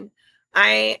fan.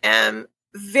 I am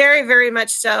very, very much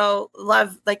so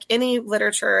love like any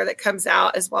literature that comes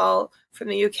out as well from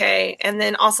the UK, and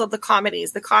then also the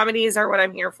comedies. The comedies are what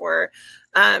I'm here for.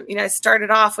 I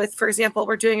started off with, for example,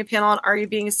 we're doing a panel on Are You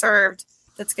Being Served?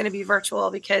 That's going to be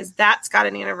virtual, because that's got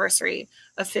an anniversary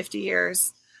of 50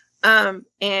 years. And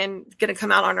going to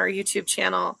come out on our YouTube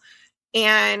channel.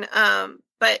 And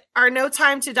but our No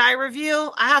Time to Die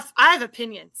review, I have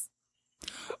opinions.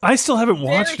 I still haven't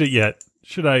watched it yet.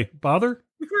 Should I bother?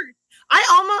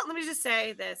 Let me just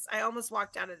say this. I almost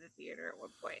walked out of the theater at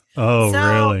one point. Oh, So,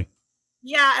 really?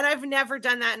 Yeah, and I've never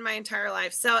done that in my entire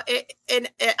life. So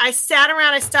I sat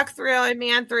around, I stuck through, I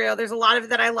man through. There's a lot of it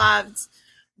that I loved,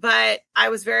 but I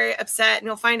was very upset, and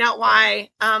you'll find out why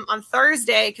on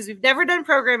Thursday, because we've never done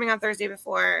programming on Thursday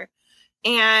before,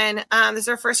 and this is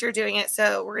our first year doing it.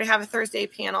 So we're gonna have a Thursday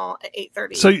panel at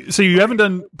 8:30. So you haven't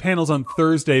done panels on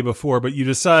Thursday before, but you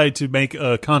decide to make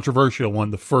a controversial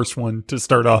one, the first one to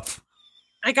start off.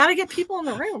 I got to get people in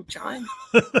the room, John.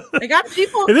 I got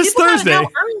people. It is people gotta Thursday. know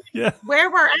Yeah. where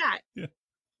we're at. Yeah.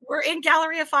 We're in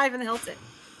Galleria 5 in the Hilton.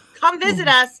 Come visit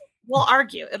us. We'll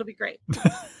argue. It'll be great.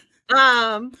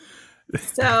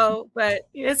 So, but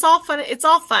it's all fun. It's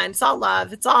all fun. It's all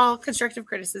love. It's all constructive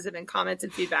criticism and comments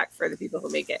and feedback for the people who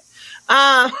make it.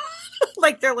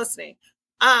 Like they're listening.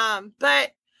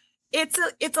 But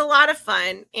it's a lot of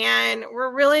fun, and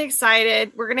we're really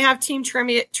excited. We're going to have team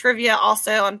trivia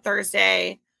also on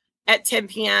Thursday at 10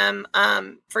 p.m.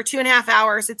 For 2.5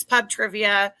 hours. It's pub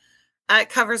trivia. It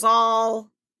covers all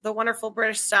the wonderful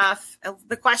British stuff.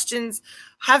 The questions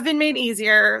have been made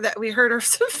easier. That we heard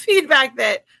some feedback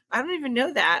that I don't even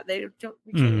know that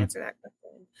we can't answer that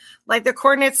question. Like the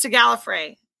coordinates to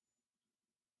Gallifrey.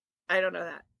 I don't know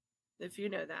that. If you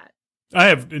know that, I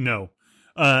have no.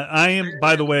 I am,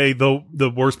 by the way,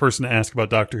 the worst person to ask about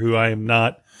Doctor Who. I am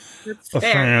not a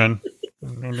fan.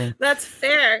 That's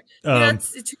fair.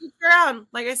 That's to each their own.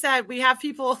 Like I said, we have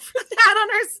people that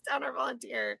on our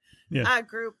volunteer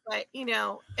group, but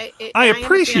I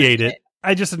appreciate it.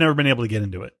 I just have never been able to get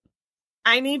into it.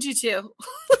 I need you to.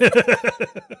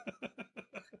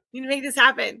 You need to make this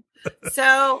happen.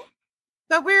 So,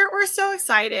 but we're so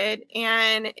excited,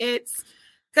 and it's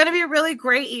going to be a really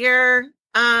great year.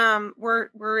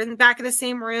 We're in the back of the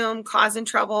same room, causing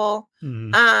trouble.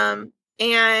 Mm-hmm.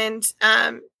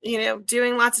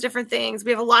 Doing lots of different things.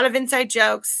 We have a lot of inside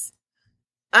jokes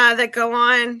that go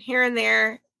on here and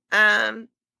there.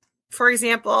 For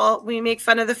example, we make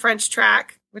fun of the French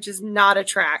track, which is not a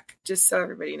track, just so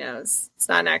everybody knows. It's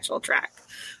not an actual track,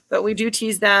 but we do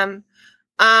tease them.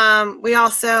 We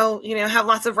also, have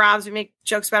lots of Robs. We make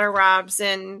jokes about our Robs,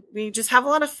 and we just have a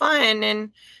lot of fun.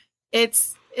 And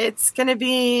it's going to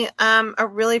be a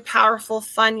really powerful,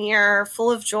 fun year, full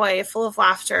of joy, full of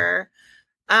laughter,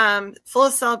 full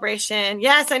of celebration.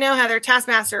 Yes, I know, Heather,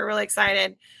 Taskmaster, really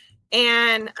excited.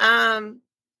 And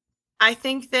I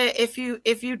think that if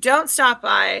you don't stop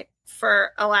by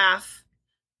for a laugh,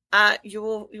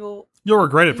 you'll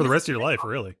regret it for the rest of your life,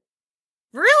 really.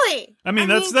 Really? I mean,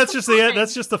 that's just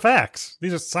the facts.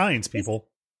 These are science, people.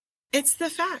 It's the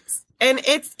facts. And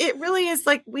it really is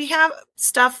like we have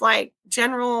stuff like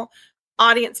general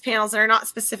audience panels that are not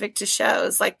specific to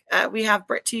shows. Like we have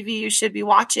Brit TV You Should Be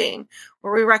Watching,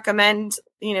 where we recommend,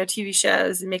 TV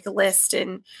shows and make a list.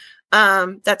 And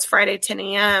that's Friday, 10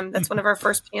 a.m. That's one of our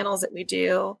first panels that we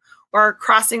do. Or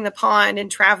Crossing the Pond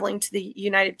and traveling to the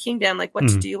United Kingdom, like what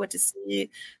to do, what to see,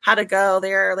 how to go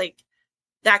there. Like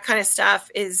that kind of stuff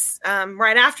is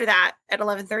right after that at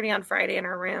 11:30 on Friday in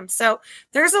our room. So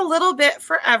there's a little bit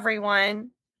for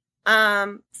everyone,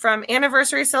 from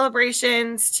anniversary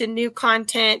celebrations to new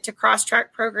content to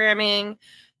cross-track programming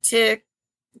to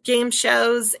game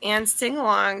shows and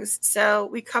sing-alongs. So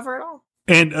we cover it all.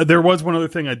 And there was one other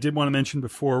thing I did want to mention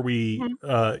before we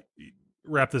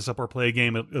wrap this up or play a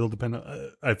game. It'll depend.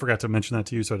 I forgot to mention that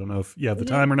to you, so I don't know if you have the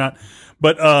time or not.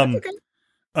 But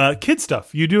kid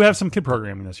stuff. You do have some kid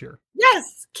programming this year.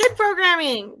 Yes, kid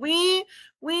programming. We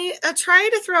try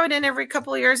to throw it in every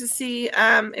couple of years to see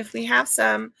if we have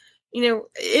some,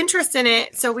 interest in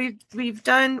it. So we've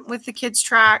done with the kids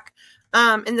track.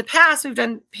 In the past, we've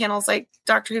done panels like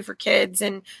Doctor Who for Kids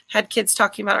and had kids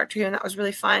talking about Doctor Who, and that was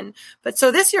really fun. But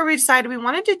so this year we decided we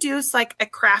wanted to do like a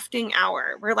crafting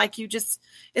hour where like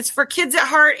it's for kids at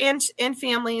heart and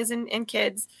families and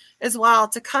kids as well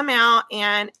to come out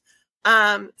and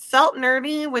Felt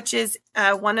Nerdy, which is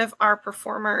one of our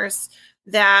performers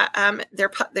that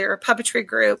they're a puppetry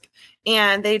group,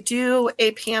 and they do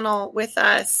a panel with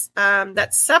us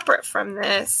that's separate from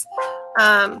this.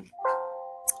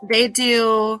 They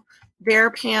do their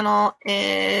panel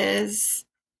is,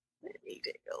 let me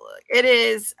take a look. It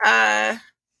is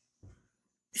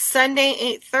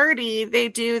Sunday 8:30. They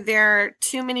do their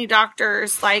Too Many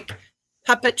Doctors like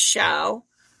puppet show.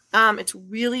 It's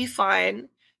really fun.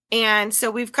 And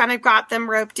so we've kind of got them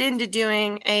roped into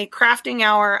doing a crafting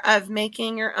hour of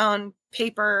making your own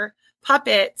paper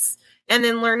puppets and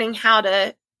then learning how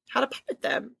to puppet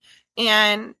them.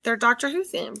 And they're Doctor Who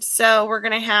themed. So we're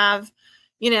going to have,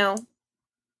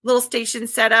 little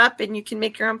stations set up, and you can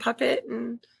make your own puppet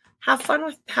and have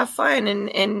fun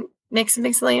and make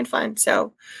something silly and fun.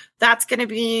 So that's going to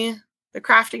be the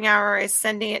crafting hour is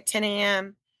Sunday at 10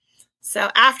 a.m. So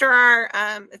after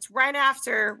it's right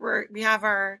after we have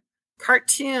our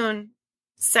cartoon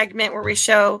segment where we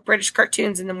show British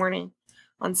cartoons in the morning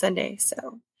on Sunday.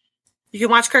 So you can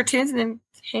watch cartoons and then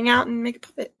hang out and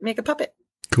make a puppet.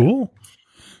 Cool.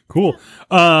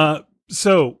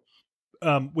 So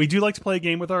we do like to play a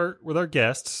game with our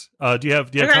guests. Do you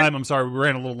have time? I'm sorry, we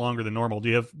ran a little longer than normal. Do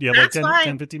you have That's like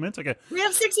 10, 15 minutes? Okay. We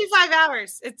have 65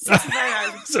 hours. It's 65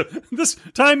 hours. So this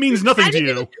time means nothing to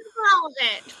you.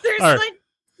 There's right. like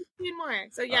 15 more.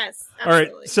 So yes, All right.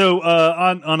 absolutely. So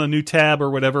on a new tab or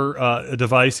whatever, a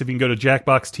device, if you can go to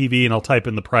Jackbox TV, and I'll type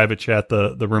in the private chat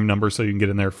the room number so you can get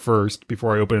in there first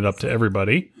before I open it up to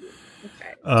everybody.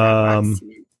 Okay.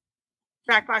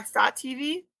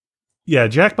 Jackbox.tv? Yeah,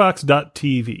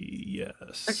 Jackbox.tv.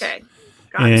 Yes. Okay.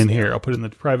 And here, I'll put in the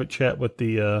private chat what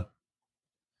the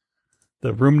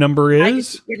room number is. I get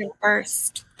to get it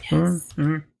first. Yes.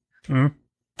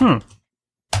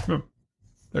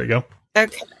 There you go.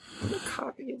 Okay.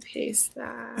 Copy and paste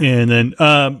that. And then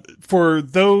for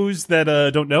those that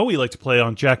don't know, we like to play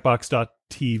on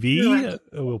Jackbox.tv.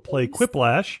 We'll play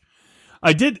Quiplash.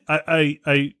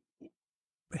 I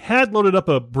had loaded up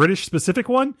a British specific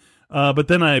one, but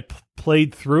then I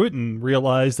played through it and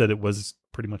realized that it was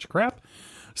pretty much crap.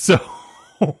 So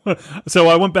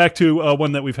I went back to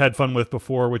one that we've had fun with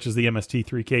before, which is the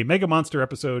MST3K Mega Monster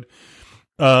episode.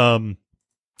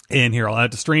 And here, I'll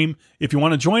add to stream. If you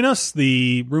want to join us,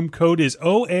 the room code is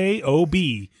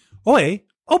OAOB.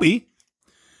 OAOB.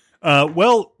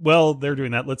 Well, they're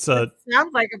doing that. Let's sounds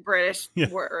like a British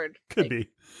word. Could be.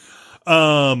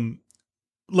 Let's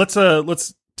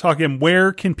talk again.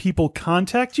 Where can people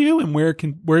contact you, and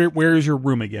where is your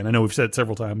room again? I know we've said it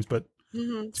several times, but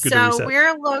it's good to reset. So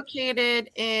we're located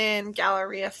in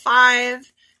Galleria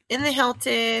 5 in the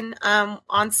Hilton,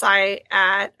 on site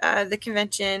at the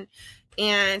convention,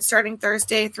 and starting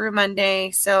Thursday through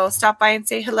Monday. So stop by and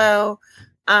say hello.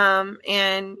 And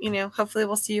hopefully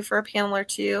we'll see you for a panel or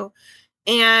two.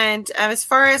 And as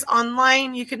far as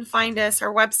online, you can find us,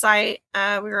 our website.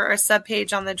 We're a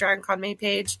subpage on the DragonCon main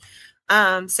page.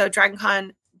 So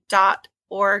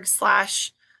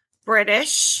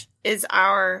dragoncon.org/British is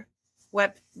our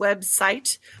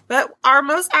website. But our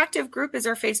most active group is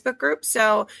our Facebook group.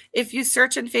 So if you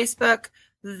search in Facebook,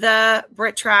 the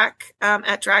Brit Track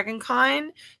at DragonCon,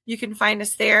 you can find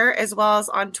us there, as well as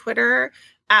on Twitter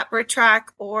at Brit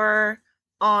Track, or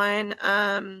on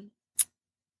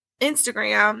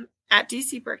Instagram at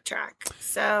DC Brick Track.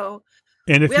 So,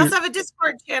 and we also have a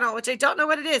Discord channel, which I don't know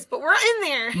what it is, but we're in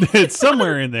there. It's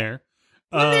somewhere in there.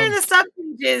 We're in the sub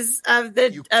pages of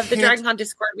the DragonCon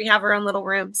Discord. We have our own little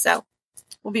room, so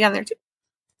we'll be on there too.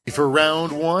 For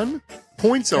round one,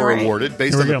 points are awarded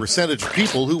based on the percentage of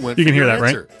people who went. You can for hear your that,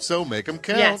 answer. right? So make them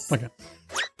count. Yes. Okay.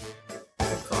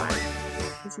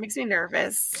 This makes me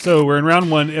nervous. So we're in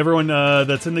round one. Everyone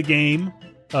that's in the game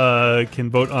can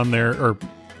vote on or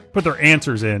put their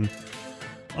answers in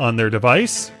on their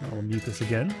device. I'll mute this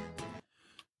again.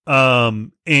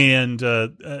 And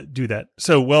do that.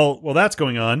 So while that's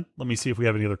going on, let me see if we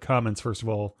have any other comments. First of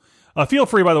all, feel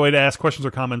free, by the way, to ask questions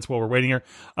or comments while we're waiting here.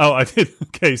 Oh, I did.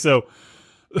 Okay, so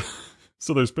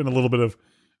there's been a little bit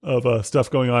of stuff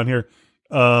going on here.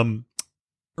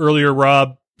 Earlier,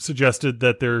 Rob suggested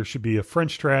that there should be a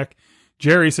French track.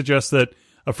 Jerry suggests that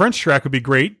a French track would be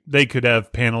great. They could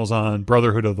have panels on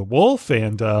Brotherhood of the Wolf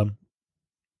and I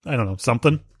don't know,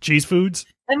 something, cheese foods.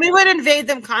 And we would invade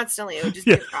them constantly. It would just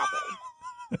be a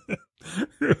problem.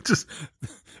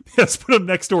 Just put them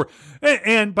next door.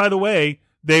 And by the way,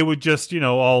 they would just,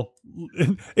 all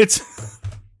it's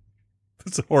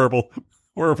a horrible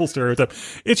stereotype.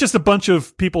 It's just a bunch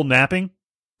of people napping,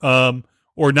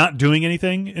 or not doing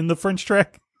anything in the French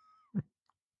track.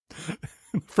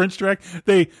 French track.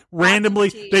 They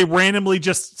randomly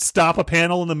just stop a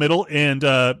panel in the middle and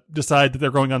decide that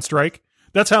they're going on strike.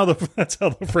 That's how the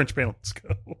French panels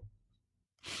go.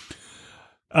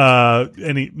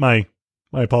 My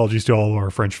apologies to all of our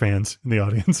French fans in the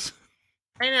audience.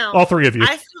 I know. All three of you.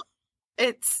 I feel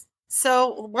it's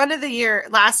so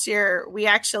last year, we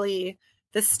actually,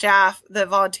 the staff, the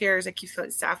volunteers, I keep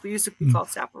calling staff. We used to call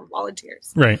staff or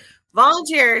volunteers. Right.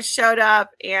 Volunteers showed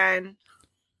up and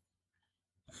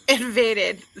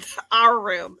invaded our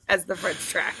room as the French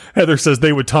track. Heather says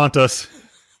they would taunt us.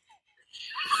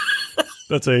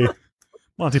 That's a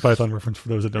Monty Python reference for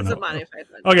those that don't know. Monty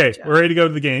Python. Okay, we're ready to go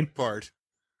to the game. Part.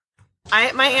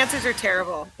 My answers are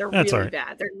terrible. They're That's really right.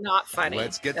 bad. They're not funny.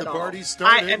 Let's get the all. party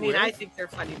started. I think they're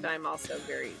funny, but I'm also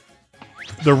very.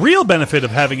 The real benefit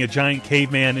of having a giant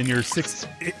caveman in your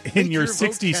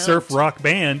 60s surf rock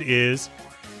band is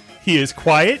he is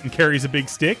quiet and carries a big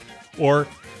stick, or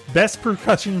best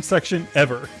percussion section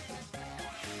ever.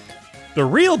 The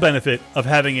real benefit of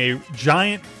having a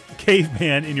giant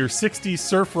caveman in your 60s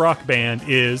surf rock band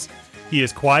is he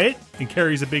is quiet and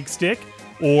carries a big stick,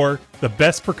 or the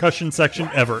best percussion section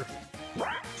ever.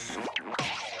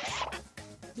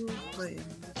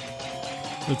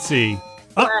 Let's see.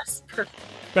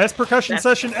 Best percussion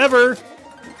session ever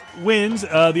wins.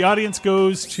 The audience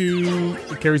goes to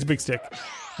carries a big stick.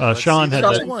 Sean had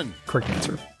the correct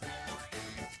answer.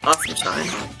 Awesome, Sean.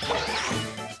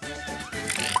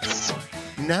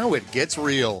 Now it gets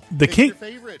real. The Pick king- your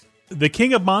favorite. The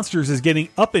King of Monsters is getting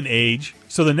up in age,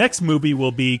 so the next movie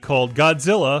will be called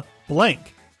Godzilla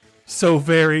blank. So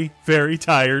very, very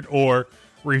tired, or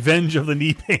Revenge of the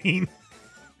Knee Pain.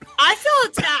 I feel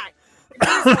attacked.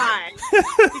 Here's why.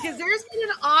 Because there's been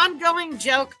an ongoing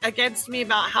joke against me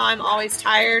about how I'm always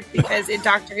tired, because in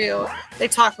Doctor Who, they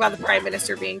talk about the Prime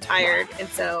Minister being tired, and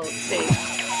so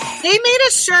they made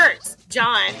a shirt,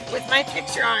 John, with my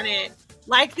picture on it,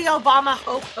 like the Obama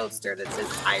Hope poster that says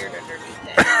tired underneath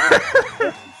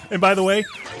it. And by the way,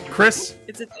 Chris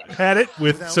It's a thing. had it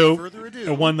with Without further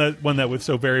ado. one that with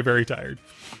so very, very tired.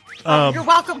 You're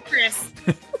welcome, Chris.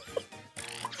 Okay,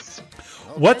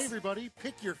 What's- everybody,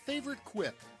 pick your favorite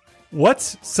quip.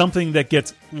 What's something that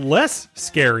gets less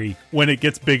scary when it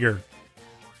gets bigger?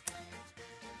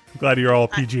 I'm glad you're all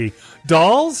PG.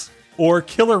 Dolls or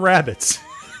killer rabbits?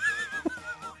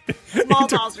 Small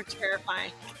dolls are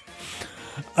terrifying.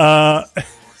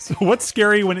 So what's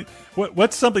scary when it?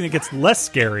 What's something that gets less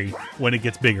scary when it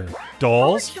gets bigger?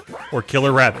 Dolls or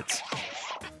killer rabbits?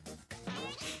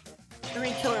 I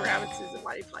mean, Killer Rabbits is a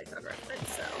Mighty Python reference,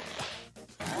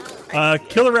 so.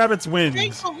 Killer rabbits wins.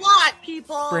 Thanks a lot,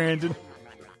 people. Brandon.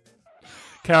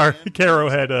 Caro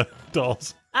had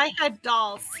dolls. I had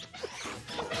dolls.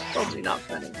 Told you not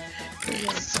funny. So,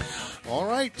 yeah. All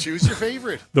right, choose your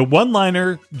favorite. The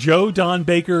one-liner Joe Don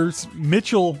Baker's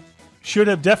Mitchell should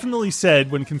have definitely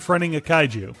said when confronting a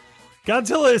kaiju: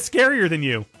 Godzilla is scarier than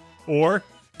you. Or,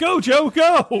 go, Joe,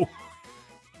 go!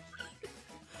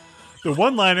 The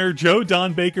one-liner Joe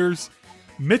Don Baker's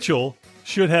Mitchell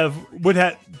would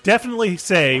definitely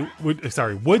say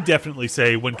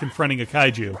when confronting a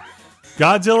kaiju: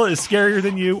 Godzilla is scarier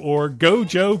than you, or go,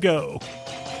 Joe, go.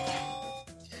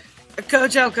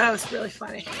 Gojo Go is really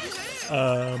funny.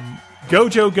 Go,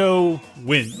 Joe, go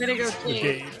wins. Way to go, The Gabe.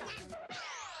 game.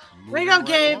 Way to go, Moving right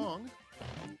Gabe. along.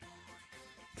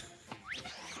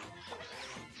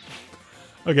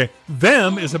 Okay,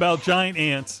 them is about giant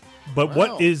ants, but Wow.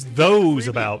 what is those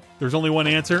about? There's only one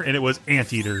answer, and it was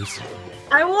anteaters.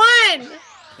 I won!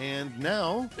 And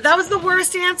now, That was the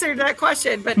worst answer to that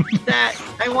question, but that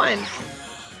I won.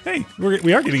 Hey,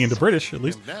 we are getting into British, at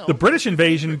least. And now- The British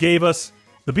invasion gave us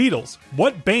the Beatles.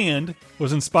 What band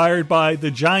was inspired by the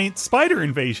giant spider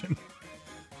invasion?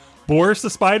 Boris the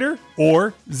Spider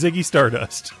or Ziggy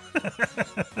Stardust?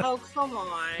 Oh, come on.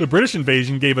 The British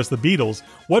invasion gave us the Beatles.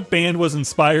 What band was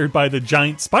inspired by the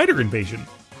giant spider invasion?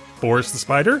 Boris the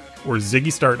Spider or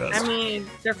Ziggy Stardust? I mean,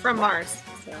 they're from Mars,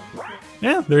 so.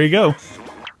 Yeah, there you go.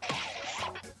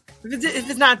 If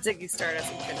it's not Ziggy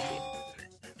Stardust, it's gonna be.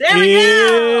 There we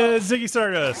go! Yeah, Ziggy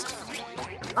Stardust.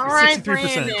 All right, 63%.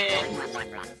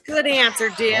 Brandon. Good answer,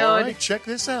 dude. all right, check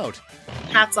this out.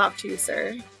 Hats off to you,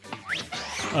 sir.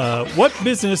 What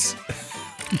business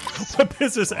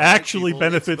actually People,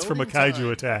 benefits it's from a voting kaiju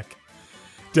time. attack?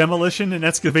 Demolition and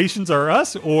excavations are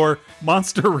us, or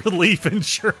monster relief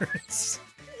insurance?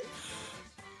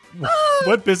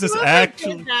 What business Whoever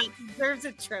actually? did that deserves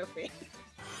a trophy.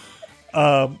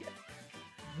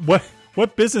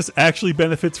 What business actually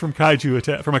benefits from a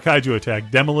kaiju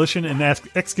attack? Demolition and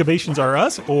excavations are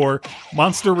us, or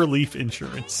monster relief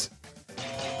insurance?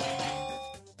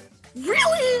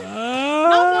 Really? No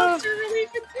Uh, monster relief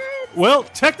insurance? well,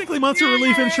 technically, monster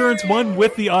relief insurance won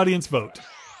with the audience vote.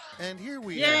 And here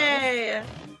we have. Yay!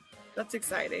 That's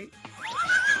exciting.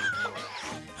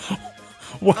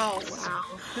 What, Oh, wow.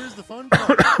 Here's the fun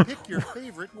part. Pick your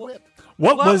favorite whip.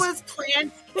 what What was? was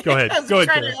plan? Go ahead. I was Go ahead,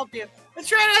 trying Kara. to help you. I'm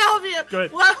trying to help you. Go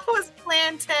ahead. What was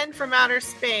Plan 10 from outer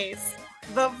space?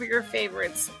 Vote for your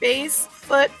favorite. Space,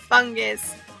 foot,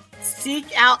 fungus. Seek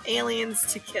out aliens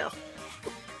to kill.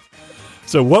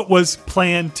 So, what was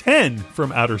Plan 10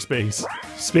 from outer space?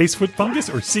 Spacefoot fungus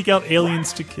or seek out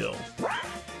aliens to kill?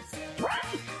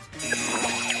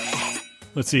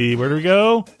 Let's see, where do we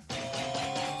go?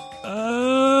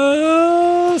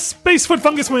 Spacefoot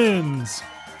fungus wins.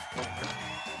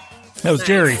 That was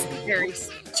Jerry.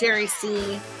 Jerry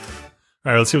C. All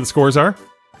right, let's see what the scores are.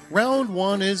 Round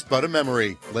one is but a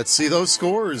memory. Let's see those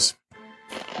scores.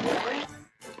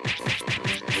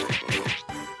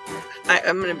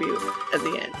 I'm going to be at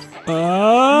the end.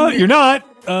 You're not.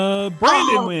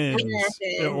 Brandon Oh, wins. Brandon.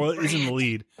 Yeah, well, is in the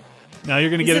lead. Now you're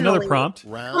going to He's get in the another lead. prompt.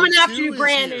 Round Coming after two you, is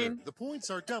Brandon. here. The points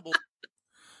are double.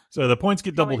 So the points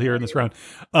get doubled here in this round.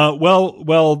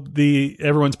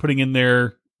 Everyone's putting in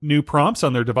their new prompts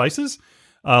on their devices.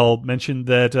 I'll mention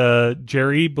that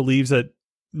Jerry believes that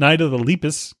Night of the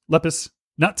Lepus,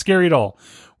 not scary at all,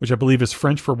 which I believe is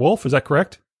French for wolf. Is that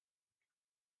correct?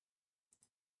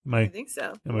 I think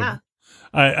so. am I- Yeah.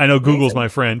 I know Google's my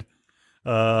friend.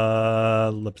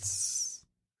 Lepus.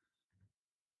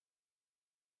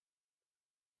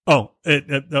 Oh,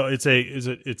 no, it's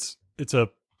a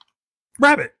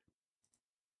rabbit.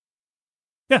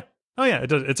 Yeah. Oh yeah, it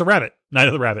does. It's a rabbit. Night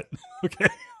of the Rabbit. Okay.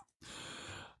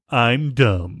 I'm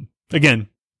dumb. Again,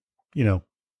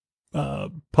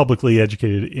 publicly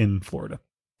educated in Florida.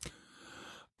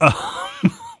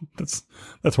 That's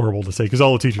horrible to say because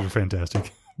all the teachers are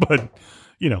fantastic, but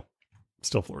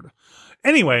still Florida.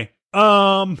 Anyway,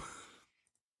 let's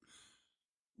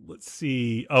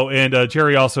see. Oh, and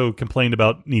Jerry also complained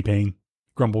about knee pain.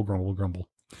 Grumble, grumble, grumble.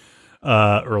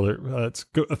 Earlier, let's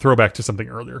go a throwback to something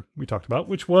earlier we talked about,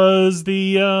 which was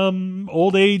the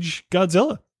old age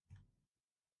Godzilla.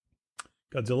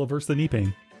 Godzilla versus the knee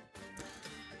pain.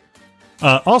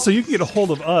 Also, you can get a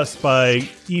hold of us by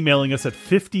emailing us at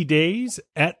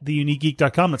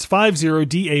 50days@theuniquegeek.com. That's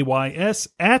 50days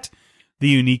at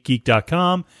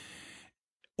theuniquegeek.com.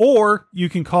 Or you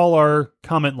can call our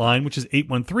comment line, which is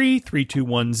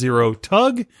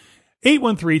 813-3210-TUG,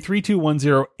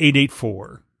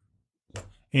 813-3210-884.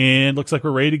 And looks like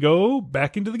we're ready to go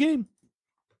back into the game.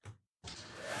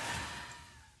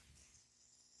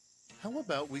 How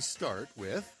about we start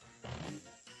with...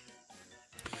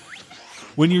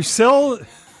 When you sell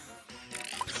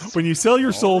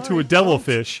your soul to a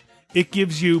devilfish, it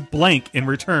gives you blank in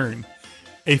return.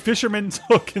 A fisherman's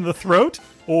hook in the throat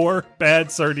or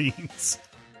bad sardines.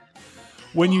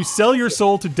 When you sell your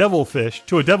soul to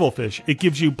a devilfish, it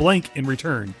gives you blank in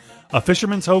return. A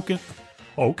fisherman's hook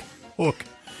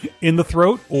in the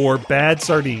throat or bad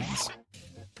sardines.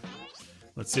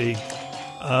 Let's see.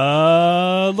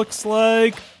 Looks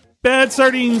like bad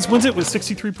sardines wins it with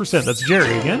 63%. That's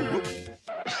Jerry again.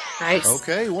 Nice.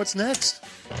 Okay, what's next?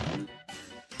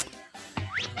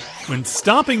 When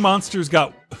stomping monsters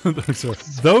got...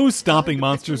 those stomping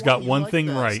monsters got one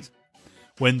thing right.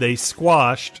 When they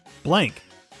squashed blank.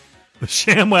 The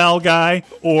ShamWow guy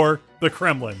or the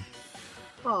Kremlin.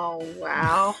 Oh,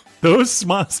 wow. Those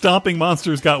stomping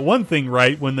monsters got one thing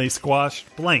right when they squashed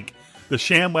blank. The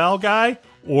ShamWow guy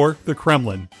or the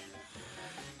Kremlin.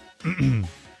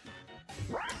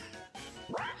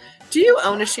 Do you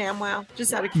own a ShamWow?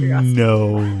 Just out of curiosity.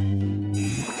 No.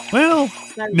 Well,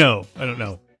 no, I don't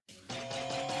know.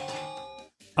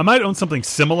 I might own something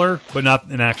similar, but not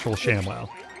an actual ShamWow.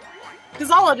 Because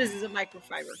all it is a microfiber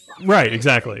cloth. Right,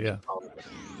 exactly, yeah.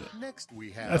 Next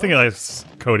we have... I think it has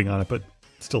coating on it, but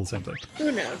still the same thing.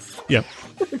 Who knows? Yep.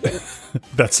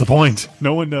 That's the point.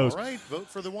 No one knows. All right, vote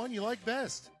for the one you like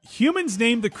best. Humans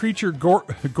named the creature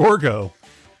Gorgo,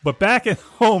 but back at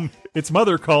home, its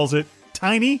mother calls it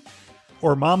Tiny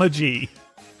or Mama G.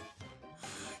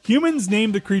 Humans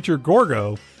named the creature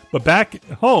Gorgo, but back at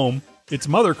home, its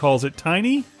mother calls it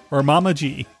Tiny or Mama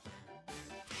G.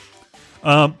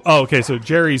 Okay, so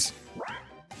Jerry's...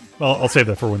 Well, I'll save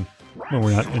that for when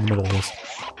we're not in the middle of this.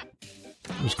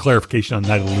 There's clarification on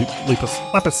Night of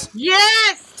Lepus.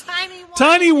 Yes! Tiny wins!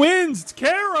 Tiny wins! It's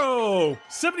Caro!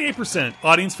 78%.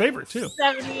 Audience favorite, too.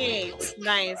 78.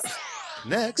 Nice.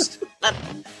 Next. I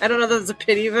don't know if that's a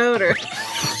pity vote or...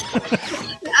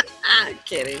 I'm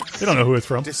kidding. They don't know who it's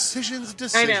from. Decisions.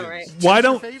 I know, right? Why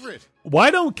don't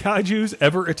kaijus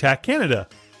ever attack Canada?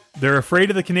 They're afraid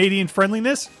of the Canadian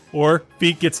friendliness, or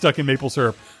feet get stuck in maple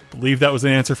syrup. I believe that was the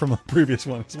answer from the previous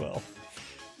one as well.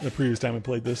 The previous time I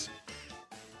played this.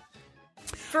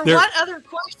 What other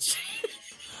question?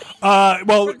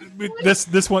 Well,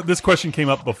 this question came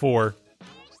up before.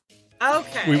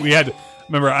 Okay. We had.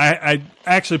 Remember, I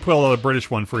actually put a lot of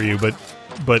British one for you, but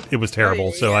it was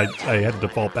terrible, so I had to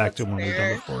default back to one we've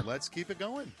done before. Let's keep it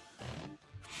going.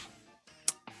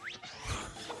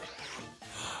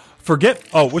 Who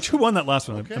won that last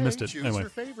one? Okay, I missed it. Choose Anyway, your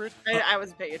favorite. I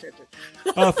wasn't paying attention.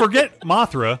 forget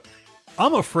Mothra.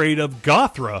 I'm afraid of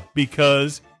Gothra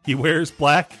because he wears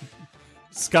black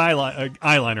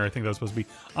eyeliner. I think that was supposed to be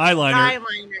eyeliner,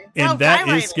 and that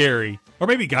is scary. Or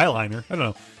maybe guyliner. I don't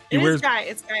know. It's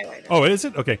guyliner. Oh, is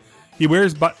it? Okay. He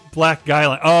wears black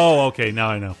guyliner. Oh, okay. Now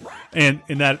I know. And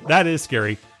that is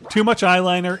scary. Too much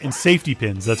eyeliner and safety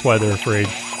pins. That's why they're afraid.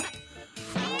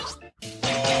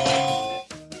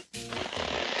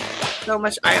 So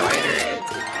much eyeliner.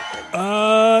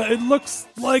 It looks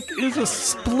like it's a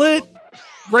split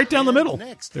right down the middle.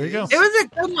 There you go. It was a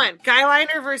good one.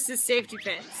 Guyliner versus safety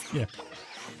pins. Yeah.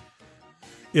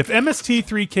 If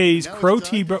MST3K's Crow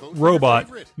T robot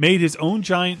made his own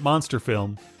giant monster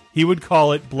film, he would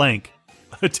call it blank.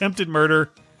 Attempted murder.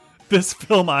 This is the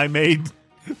film I made.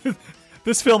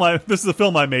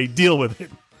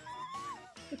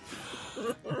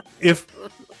 If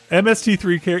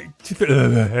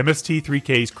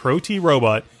MST3K's Crow T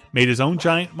robot made his own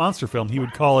giant monster film, he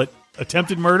would call it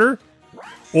attempted murder,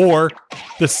 or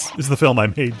this is the film I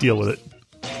made. Deal with it.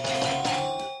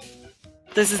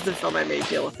 This is the film I made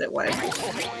deal with it with.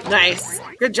 Nice.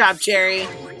 Good job, Jerry.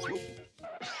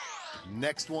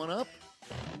 Next one up.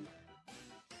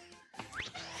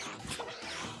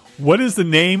 What is the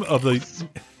name of the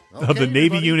Okay,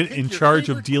 Navy everybody, unit pick in your charge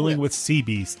of favorite dealing quip. with sea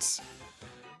beasts?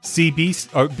 Sea beast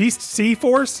or Beast Sea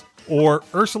Force or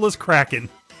Ursula's Kraken?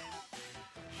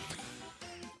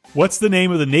 What's the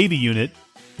name of the Navy unit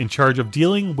in charge of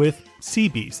dealing with sea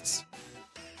beasts?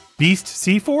 Beast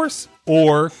Sea Force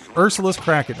or Ursula's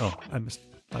Kraken? Oh, I missed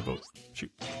my vote.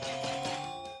 Shoot.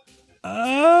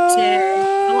 Jerry,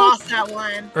 I lost that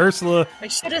one. Ursula. I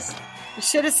should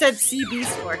have said Sea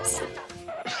Beast Force.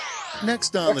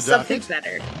 Next on Or the something docket.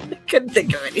 better. Couldn't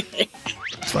think of anything.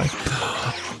 It's fine.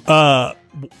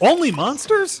 Only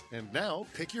monsters? And now,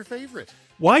 pick your favorite.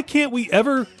 Why can't we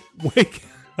ever wake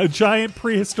a giant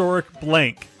prehistoric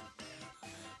blank?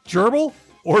 Gerbil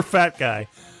or fat guy?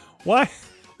 Why?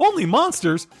 Only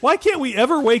monsters? Why can't we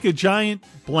ever wake a giant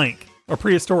blank or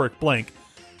prehistoric blank?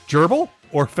 Gerbil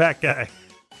or fat guy?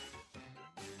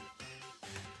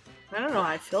 I don't know how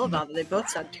I feel about it. They both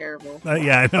sound terrible.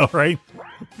 Yeah, I know, right?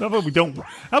 How about we don't?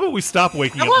 How about we stop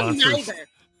waking I up want monsters? neither.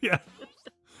 Yeah.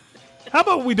 How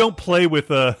about we don't play with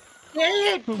Dang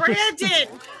it, Brandon!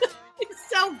 He's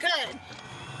so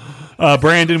good.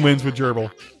 Brandon wins with Gerbil.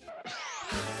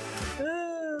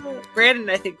 Brandon,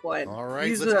 I think, won. All right,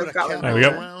 He's let's the go to color. count All right, we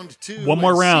got round two. One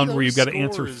more and see round where those you've got to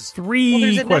answer scores. Well, 3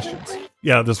 there's another questions. one?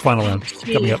 Yeah, this final round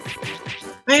coming up.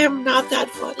 I am not that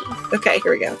funny. Okay,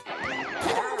 here we go.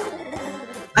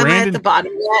 Am I Brandon- at the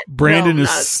bottom yet? Brandon No, is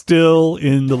not. still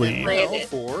in the lead. Brandon.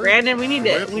 For Brandon, we need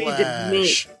to meet.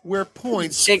 Whiplash, where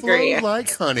points Sugary. flow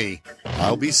like honey.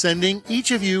 I'll be sending each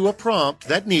of you a prompt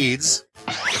that needs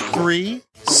 3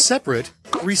 separate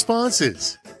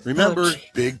responses. Remember, Oh, gee.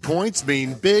 big points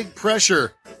mean big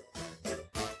pressure.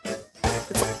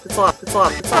 It's a lot.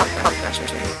 Pop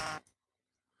pressure.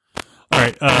 All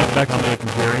right, back on the open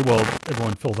Jerry. Well,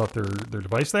 everyone fills out their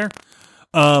device there.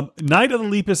 Night of the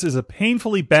Lepus is a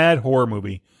painfully bad horror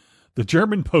movie. The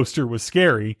German poster was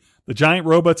scary. The giant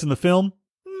robots in the film,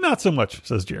 not so much,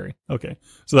 says Jerry. Okay,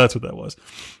 so that's what that was.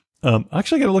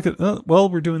 Actually, I got to look at. Well,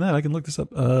 we're doing that. I can look this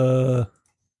up.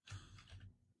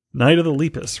 Night of the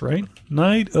Lepus, right?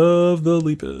 Night of the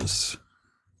Lepus.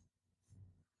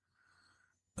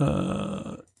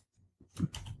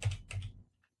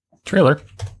 Trailer.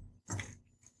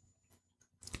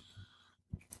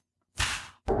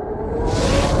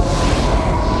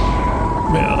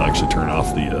 Yeah, I'll actually turn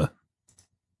off the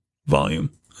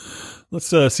volume. Let's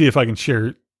see if I can share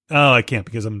it. Oh, I can't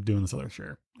because I'm doing this other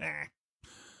share.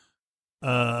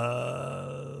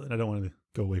 I don't want to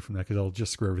go away from that because I'll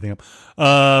just screw everything up.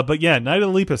 But yeah, Night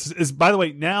of the Lepus is, by the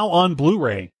way, now on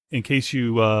Blu-ray in case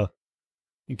you're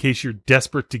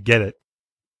desperate to get it.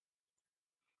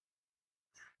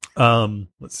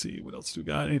 Let's see, what else do we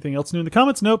got? Anything else new in the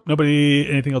comments? Nope. Nobody,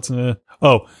 anything else in the,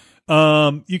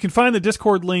 you can find the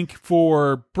Discord link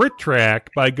for BritTrack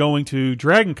by going to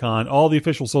DragonCon. All the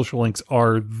official social links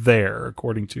are there,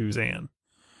 according to Zan.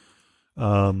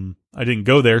 I didn't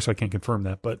go there, so I can't confirm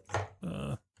that, but,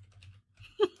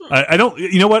 I don't,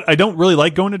 you know what? I don't really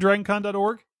like going to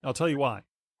DragonCon.org. I'll tell you why.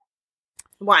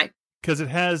 Why? Because it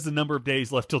has the number of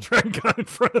days left till DragonCon in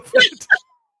front of it.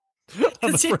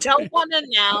 Because you don't want to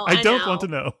know. I don't want to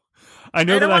know. I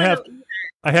know that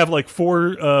I have like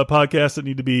 4 podcasts that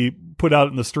need to be put out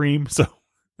in the stream, so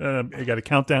I got to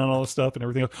count down all this stuff and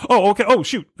everything else. Oh, okay. Oh,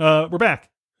 shoot. We're back.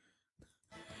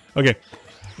 Okay.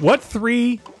 What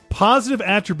 3 positive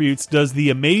attributes does the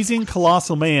amazing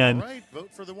colossal man All right,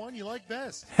 vote for the one you like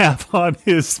best. have on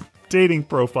his dating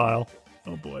profile?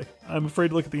 Oh boy. I'm afraid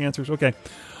to look at the answers. Okay.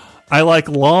 I like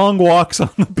long walks on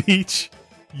the beach.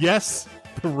 Yes,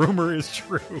 the rumor is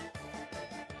true.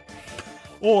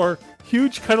 Or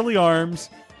huge cuddly arms,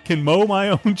 can mow my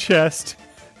own chest,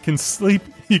 he can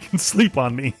sleep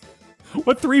on me.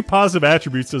 What 3 positive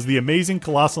attributes does the amazing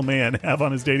colossal man have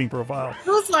on his dating profile? It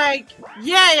was like,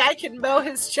 yay, I can mow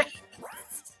his chest.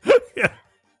 Yeah.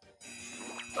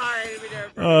 Sorry, we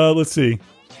never. Let's see.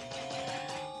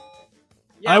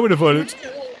 Yep. I would have voted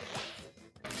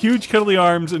huge cuddly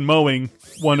arms and mowing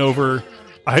won over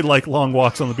I like long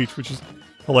walks on the beach, which is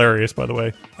hilarious, by the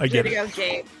way. I Here get we it. go,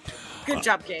 Gabe. Good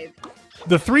job, Gabe.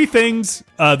 The 3 things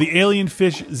the alien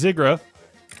fish Zigra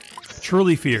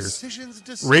truly fears.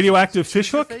 Decisions, Radioactive Choose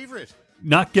fish your hook? favorite.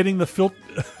 Not getting the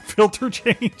filter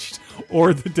changed,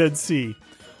 or the Dead Sea,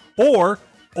 or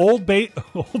Old Bay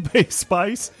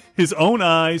Spice, his own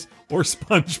eyes, or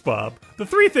SpongeBob. The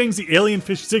 3 things the alien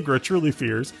fish Zigra truly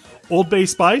fears: Old Bay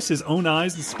Spice, his own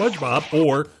eyes, and SpongeBob,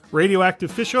 or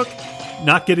radioactive fish hook,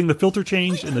 not getting the filter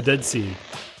changed, in the Dead Sea.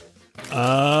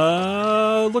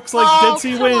 looks like Dead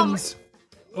Sea come on. Winds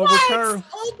over Cairo. What?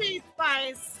 Old Bay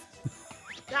Spice.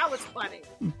 That was funny.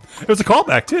 It was a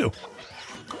callback too.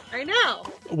 I know.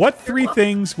 What three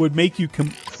things would make you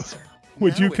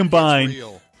would Now you it combine gets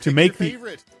real. to Pick make your the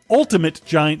favorite. ultimate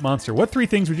giant monster? What three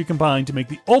things would you combine to make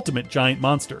the ultimate giant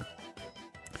monster?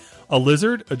 A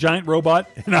lizard, a giant robot,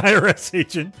 an IRS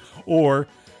agent, or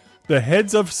the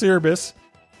heads of Cerebus,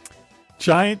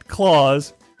 giant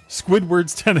claws,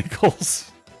 Squidward's tentacles?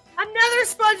 Another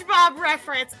SpongeBob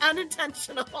reference,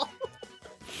 unintentional.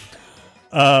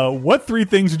 What three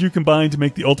things would you combine to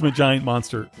make the ultimate giant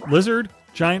monster? Lizard,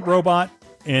 giant robot,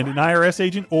 and an IRS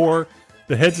agent, or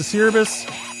the heads of Cerebus,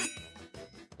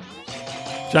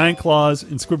 giant claws,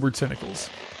 and Squidward's tentacles?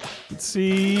 Let's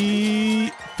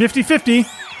see. 50-50.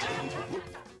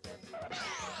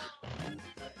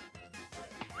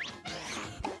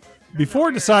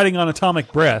 Before deciding on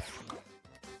atomic breath,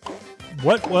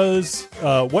 what are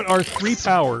three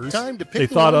powers Time to pick they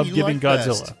the thought one of you giving like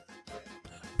Godzilla? best.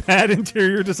 Bad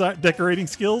interior decorating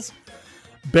skills,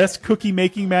 best cookie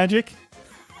making magic,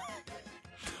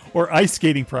 or ice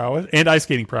skating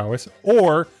prowess,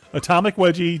 or atomic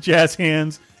wedgie, jazz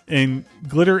hands, and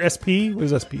glitter SP. What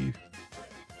is SP?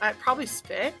 Probably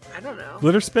spit. I don't know.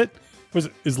 Glitter spit?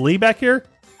 Is Lee back here?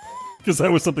 Because that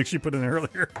was something she put in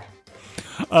earlier.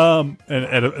 In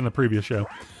the previous show.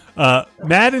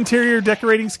 Mad interior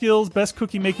decorating skills, best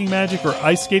cookie making magic, or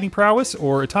ice skating prowess,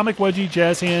 or atomic wedgie,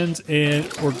 jazz hands,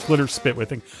 or glitter spit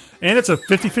whipping. And it's a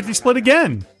 50-50 split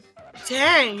again.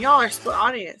 Dang, y'all are split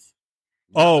audience.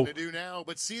 Oh, Nothing to do now,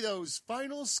 but see those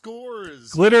final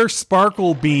scores. glitter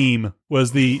sparkle beam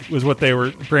was what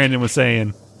Brandon was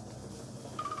saying.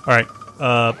 All right.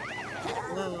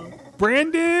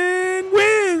 Brandon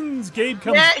wins. Gabe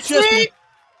comes Yeah, just. see?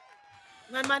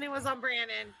 My money was on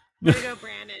Brandon. Way to go,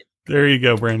 Brandon. There you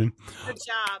go, Brandon. Good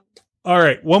job. All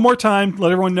right, one more time,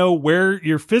 let everyone know where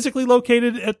you're physically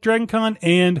located at DragonCon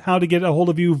and how to get a hold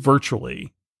of you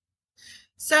virtually.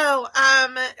 So,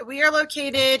 we are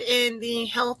located in the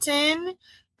Hilton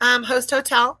Host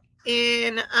Hotel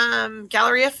in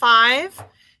Galleria 5.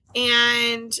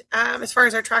 And as far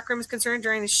as our track room is concerned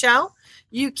during the show,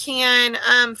 you can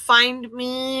find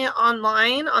me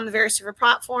online on the various different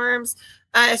platforms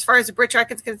as far as the Brit Track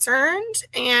is concerned.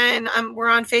 And we're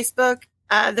on Facebook,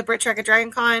 the Brit Track at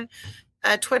DragonCon,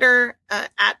 Twitter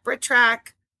at Brit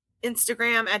Track,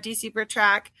 Instagram at DC Brit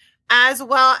Track, as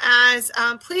well as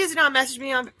please do not message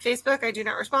me on Facebook. I do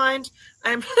not respond.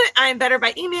 I'm better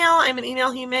by email. I'm an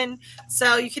email human.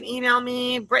 So you can email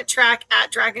me,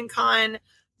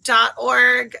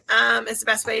 BritTrack@DragonCon.org is the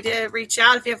best way to reach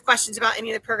out. If you have questions about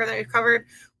any of the program that we've covered,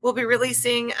 we'll be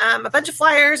releasing a bunch of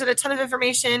flyers and a ton of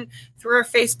information through our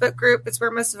Facebook group. It's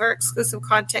where most of our exclusive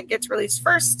content gets released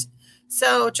first.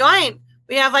 So join.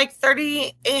 We have like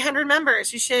 3,800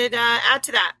 members. You should add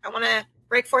to that. I want to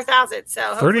break 4,000.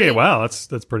 So 38. Wow,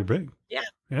 that's pretty big. Yeah.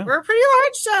 Yeah. We're a pretty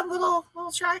large little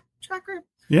track group.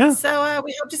 Yeah. So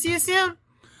we hope to see you soon.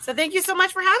 So thank you so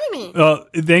much for having me.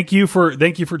 Thank you for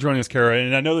joining us, Kara.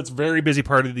 And I know that's a very busy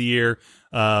part of the year.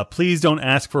 Please don't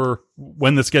ask for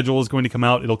when the schedule is going to come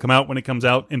out. It'll come out when it comes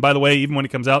out. And by the way, even when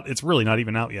it comes out, it's really not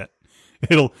even out yet.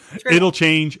 It'll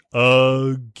change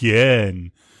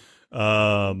again.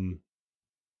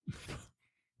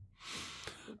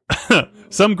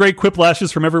 Some great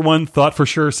quiplashes from everyone. Thought for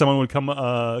sure someone would come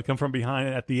from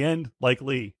behind at the end, like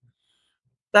Lee.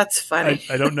 That's funny.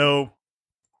 I don't know.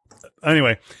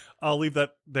 Anyway, I'll leave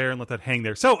that there and let that hang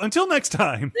there. So until next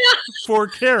time, for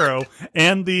Caro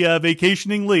and the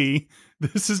vacationing Lee,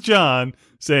 this is John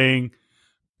saying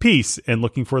peace and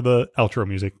looking for the outro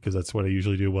music because that's what I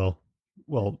usually do. While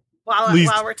while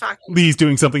we're talking, Lee's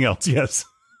doing something else. Yes,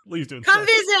 Lee's doing. Come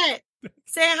something. visit.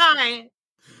 Say hi.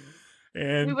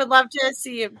 And We would love to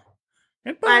see you.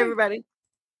 and Bye, everybody.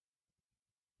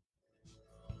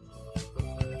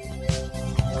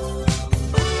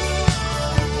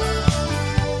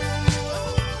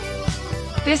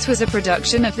 This was a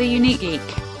production of The Unique Geek.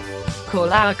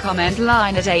 Call our comment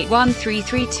line at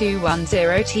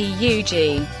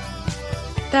 8133210TUG.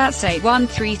 That's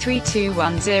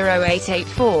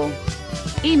 81332108884.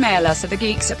 Email us at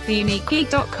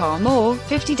thegeeks@theuniquegeek.com or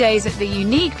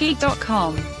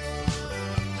 50days@theuniquegeek.com.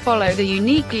 Follow The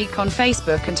Unique Geek on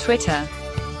Facebook and Twitter.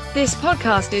 This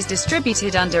podcast is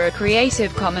distributed under a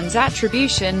Creative Commons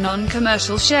Attribution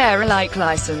Non-Commercial Share-alike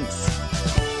license.